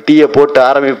 ஒரு டீயை போட்டு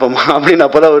ஆரம்பிப்போமா அப்படின்னு.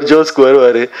 அப்போ தான் ஒரு ஜோஸ்க்கு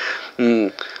வருவார்.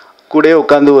 கூடயே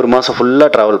உட்காந்து ஒரு மாதம் ஃபுல்லாக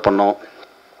ட்ராவல் பண்ணோம்.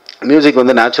 மியூசிக்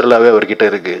வந்து நேச்சுரலாகவே அவர்கிட்ட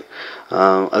இருக்குது.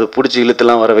 அது பிடிச்சி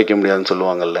இழுத்துலாம் வர வைக்க முடியாதுன்னு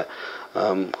சொல்லுவாங்கள்ல,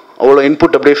 அவ்வளோ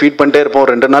இன்புட் அப்படியே ஃபீட் பண்ணிட்டே இருப்போம்.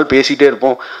 2 நாள் பேசிகிட்டே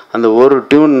இருப்போம். அந்த ஒரு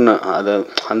டியூன்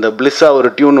அந்த பிளிஸ்ஸாக ஒரு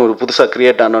டியூன் ஒரு புதுசாக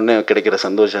க்ரியேட் ஆனோடனே கிடைக்கிற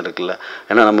சந்தோஷம் இருக்குல்ல.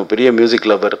 ஏன்னா நம்ம பெரிய மியூசிக்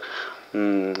லவர்.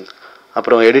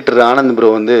 அப்புறம் எடிட்டர் ஆனந்த்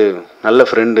ப்ரோ வந்து நல்ல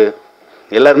ஃப்ரெண்டு.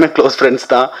 எல்லாருமே க்ளோஸ்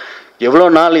ஃப்ரெண்ட்ஸ் தான்.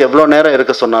 எவ்வளோ நேரம்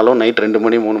இருக்க சொன்னாலும் நைட் 2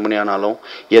 மணி 3 மணி ஆனாலும்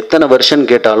எத்தனை வெர்ஷன்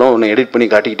கேட்டாலும் ஒன்று எடிட் பண்ணி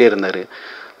காட்டிக்கிட்டே இருந்தார்.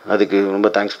 அதுக்கு ரொம்ப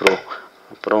தேங்க்ஸ் ப்ரோ.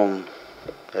 அப்புறம்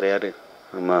வேறு யார்,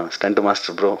 நம்ம ஸ்டண்ட்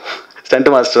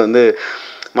மாஸ்டர் வந்து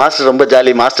மாஸ்டர் ரொம்ப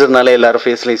ஜாலி. மாஸ்டர்னாலே எல்லாரும்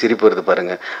ஃபேஸ்லையும் சிரிப்பு வருது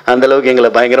பாருங்கள். அந்தளவுக்கு எங்களை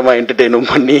பயங்கரமாக என்டர்டெயினும்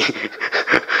பண்ணி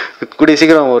கூடிய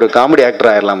சீக்கிரம் ஒரு காமெடி ஆக்டர்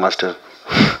ஆயிடலாம் மாஸ்டர்.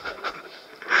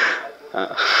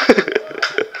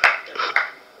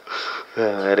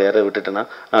 வேறு யாரை விட்டுட்டேன்னா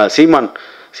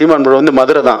சீமான் ப்ரோ வந்து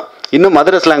மதுரை தான். இன்னும்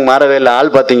மதுரை ஸ்லாங் மாறவே இல்லை.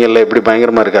 ஆள் பார்த்தீங்கல்ல எப்படி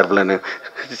பயங்கரமாக இருக்காருலன்னு.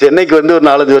 சென்னைக்கு வந்து ஒரு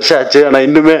 4-5 வருஷம் ஆச்சு. ஆனால்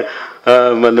இன்னுமே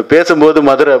அந்த பேசும்போது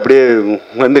மதுரை அப்படியே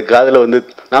வந்து காதில் வந்து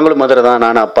நாங்களும் மதுரை தான்,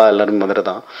 நானும் அப்பா எல்லோரும் மதுரை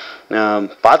தான்.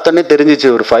 பார்த்தோன்னே தெரிஞ்சிச்சு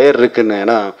ஒரு ஃபயர் இருக்குன்னு.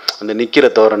 ஏன்னா அந்த நிற்கிற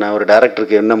தோரணை, ஒரு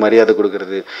டேரக்டருக்கு என்ன மரியாதை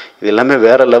கொடுக்குறது, இது எல்லாமே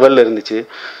வேறு லெவலில் இருந்துச்சு.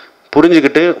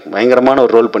 புரிஞ்சுக்கிட்டு பயங்கரமான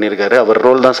ஒரு ரோல் பண்ணியிருக்காரு. அவர்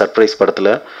ரோல் தான் சர்ப்ரைஸ்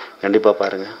படத்தில், கண்டிப்பாக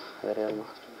பாருங்கள். வேறு யாருமா?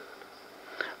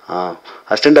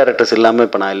 அசிஸ்டன்ட் டைரக்டர்ஸ் இல்லாமல்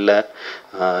இப்போ நான் இல்லை.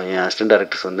 என் அசிஸ்டன்ட்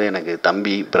டைரக்டர்ஸ் வந்து எனக்கு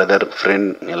தம்பி, பிரதர்,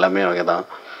 ஃப்ரெண்ட் எல்லாமே அவங்க தான்.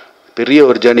 பெரிய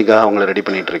ஒரு ஜேர்னிக்காக அவங்கள ரெடி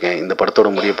பண்ணிகிட்ருக்கேன். இந்த படத்தோட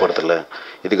முடிய போகிறதில்ல.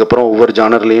 இதுக்கப்புறம் ஒவ்வொரு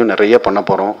ஜானர்லேயும் நிறைய பண்ண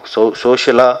போகிறோம்.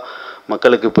 சோஷியலாக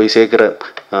மக்களுக்கு போய் சேர்க்குற,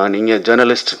 நீங்கள்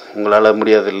ஜேர்னலிஸ்ட், உங்களால்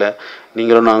முடியாதில்லை,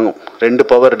 நீங்களும் நாங்கள் 2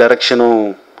 பவர் டைரக்ஷனும்,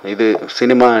 இது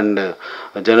cinema and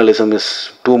journalism is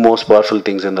 2 most powerful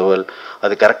things in the world.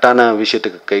 அது கரெக்டான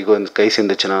விஷயத்துக்கு கை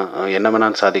சேர்ந்துச்சுன்னா என்ன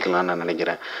வேணாலும் சாதிக்கலாம்னு நான்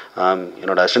நினைக்கிறேன்.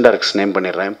 என்னோடய அசிஸ்டன்ட் டைரக்டர்ஸ் நேம்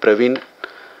பண்ணிடுறேன்.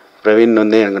 பிரவீன்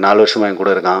வந்து எனக்கு 4 வருஷமாக என்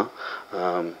கூட இருக்கான்.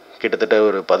 கிட்டத்தட்ட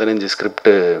ஒரு 15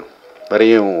 ஸ்கிரிப்டு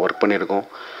வரையும் ஒர்க் பண்ணியிருக்கோம்.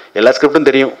 எல்லா ஸ்கிரிப்டும்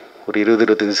தெரியும், ஒரு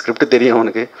 20-25 ஸ்கிரிப்ட் தெரியும்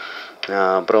அவனுக்கு.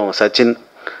 அப்புறம் சச்சின்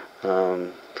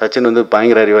வந்து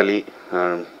பயங்கர அறிவாளி,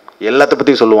 எல்லாத்த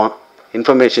பற்றியும் சொல்லுவான்.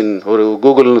 இன்ஃபர்மேஷன் ஒரு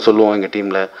கூகுள்னு சொல்லுவோம் எங்கள்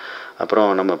டீமில். அப்புறம்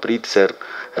நம்ம பிரீத் சார்,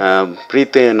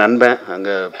 பிரீத் என் நண்பன்,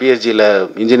 அங்கே பிஎஸ்ஜியில்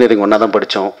இன்ஜினியரிங் ஒன்றா தான்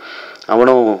படித்தோம்.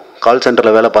 அவனும் கால்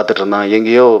சென்டரில் வேலை பார்த்துட்டு இருந்தான்.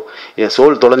 எங்கேயோ என்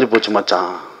சோல் தொலைஞ்சு போச்சு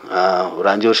மச்சான். ஒரு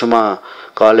 5 வருஷமாக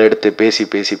கால் எடுத்து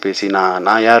பேசி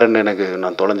நான் யாருன்னு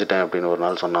நான் தொலைஞ்சிட்டேன் அப்படின்னு ஒரு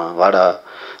நாள் சொன்னான். வாடா,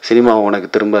 சினிமா உனக்கு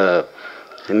திரும்ப,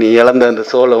 நீ இழந்த அந்த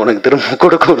சோலை உனக்கு திரும்ப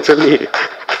கொடுக்கும்னு சொல்லி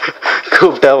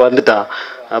கூப்பிட்டா வந்துட்டான்.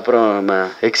 அப்புறம் நம்ம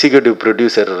எக்ஸிக்யூட்டிவ்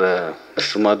ப்ரொடியூசர்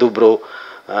மிஸ்டர் மது ப்ரோ,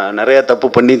 நிறையா தப்பு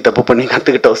பண்ணி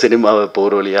கற்றுக்கிட்டோம் சினிமாவை இப்போ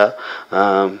ஒரு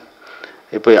வழியாக.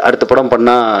 இப்போ அடுத்த படம்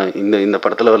பண்ணால் இந்த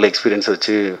படத்தில் உள்ள எக்ஸ்பீரியன்ஸ்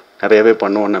வச்சு நிறையவே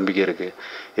பண்ணுவோன்னு நம்பிக்கை இருக்குது.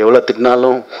 எவ்வளோ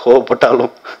திட்டினாலும்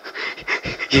கோவப்பட்டாலும்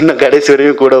இன்னும் கடைசி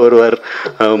வரையும் கூட வருவார்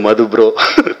மது ப்ரோ.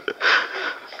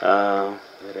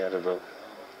 வேறு யார் ப்ரோ?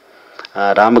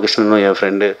 ராமகிருஷ்ணனும் என்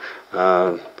ஃப்ரெண்டு,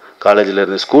 காலேஜில்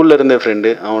இருந்து ஸ்கூலில் இருந்த ஃப்ரெண்டு.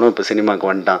 அவனும் இப்போ சினிமாவுக்கு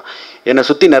வந்துட்டான். என்னை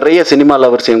சுற்றி நிறைய சினிமா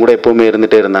லவர்ஸ் என் கூட எப்போவுமே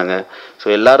இருந்துகிட்டே இருந்தாங்க. ஸோ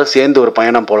எல்லோரும் சேர்ந்து ஒரு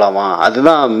பயணம் போகலாமா,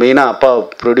 அதுதான் மெயினாக அப்பா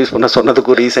ப்ரொடியூஸ் பண்ண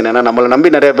சொன்னதுக்கு ஒரு ரீசன். ஏன்னா நம்மளை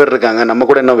நம்பி நிறைய பேர் இருக்காங்க, நம்ம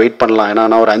கூட இன்னும் வெயிட் பண்ணலாம். ஏன்னா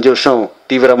நான் ஒரு 5 வருஷம்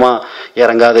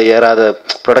தீவிரமாக ஏறாத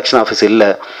ப்ரொடக்ஷன் ஆஃபீஸ்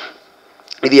இல்லை.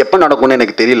 இது எப்போ நடக்கும்னு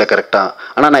எனக்கு தெரியல கரெக்டாக.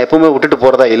 ஆனால் நான் எப்போவுமே விட்டுட்டு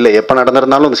போகிறதா இல்லை. எப்போ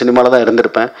நடந்திருந்தாலும் அந்த சினிமாவில் தான்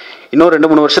இருந்திருப்பேன். இன்னும்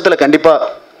 2-3 வருஷத்தில்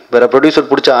கண்டிப்பாக வேறு ப்ரொடியூசர்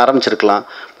பிடிச்சா ஆரம்பிச்சிருக்கலாம்.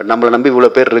 பட் நம்மளை நம்பி இவ்வளோ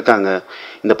பேர் இருக்காங்க.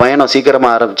 இந்த பயணம்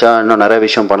சீக்கிரமாக ஆரம்பித்தா இன்னும் நிறைய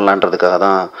விஷயம் பண்ணலான்றதுக்காக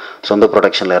தான் சொந்த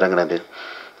ப்ரொடக்ஷனில் இறங்குனது.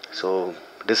 ஸோ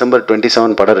டிசம்பர்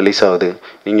 27 படம் ரிலீஸ் ஆகுது.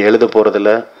 நீங்கள் எழுத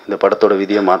போகிறதில்ல, இந்த படத்தோட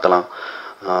விதியை மாற்றலாம்.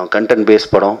 கண்டென்ட்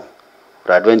பேஸ் படம்,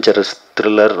 ஒரு adventurous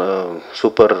thriller,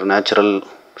 super natural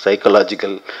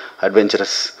psychological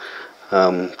adventurous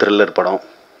thriller படம்.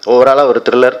 ஓவராலாக ஒரு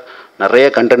த்ரில்லர், நிறைய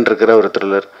கண்டென்ட் இருக்கிற ஒரு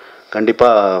த்ரில்லர்.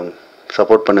 கண்டிப்பாக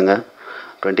சப்போர்ட் பண்ணுங்கள்.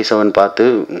 27 பார்த்து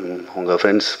உங்கள்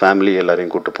ஃப்ரெண்ட்ஸ், ஃபேமிலி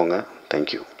எல்லாரையும் கூப்பிட்டு போங்க.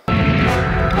 தேங்க்யூ.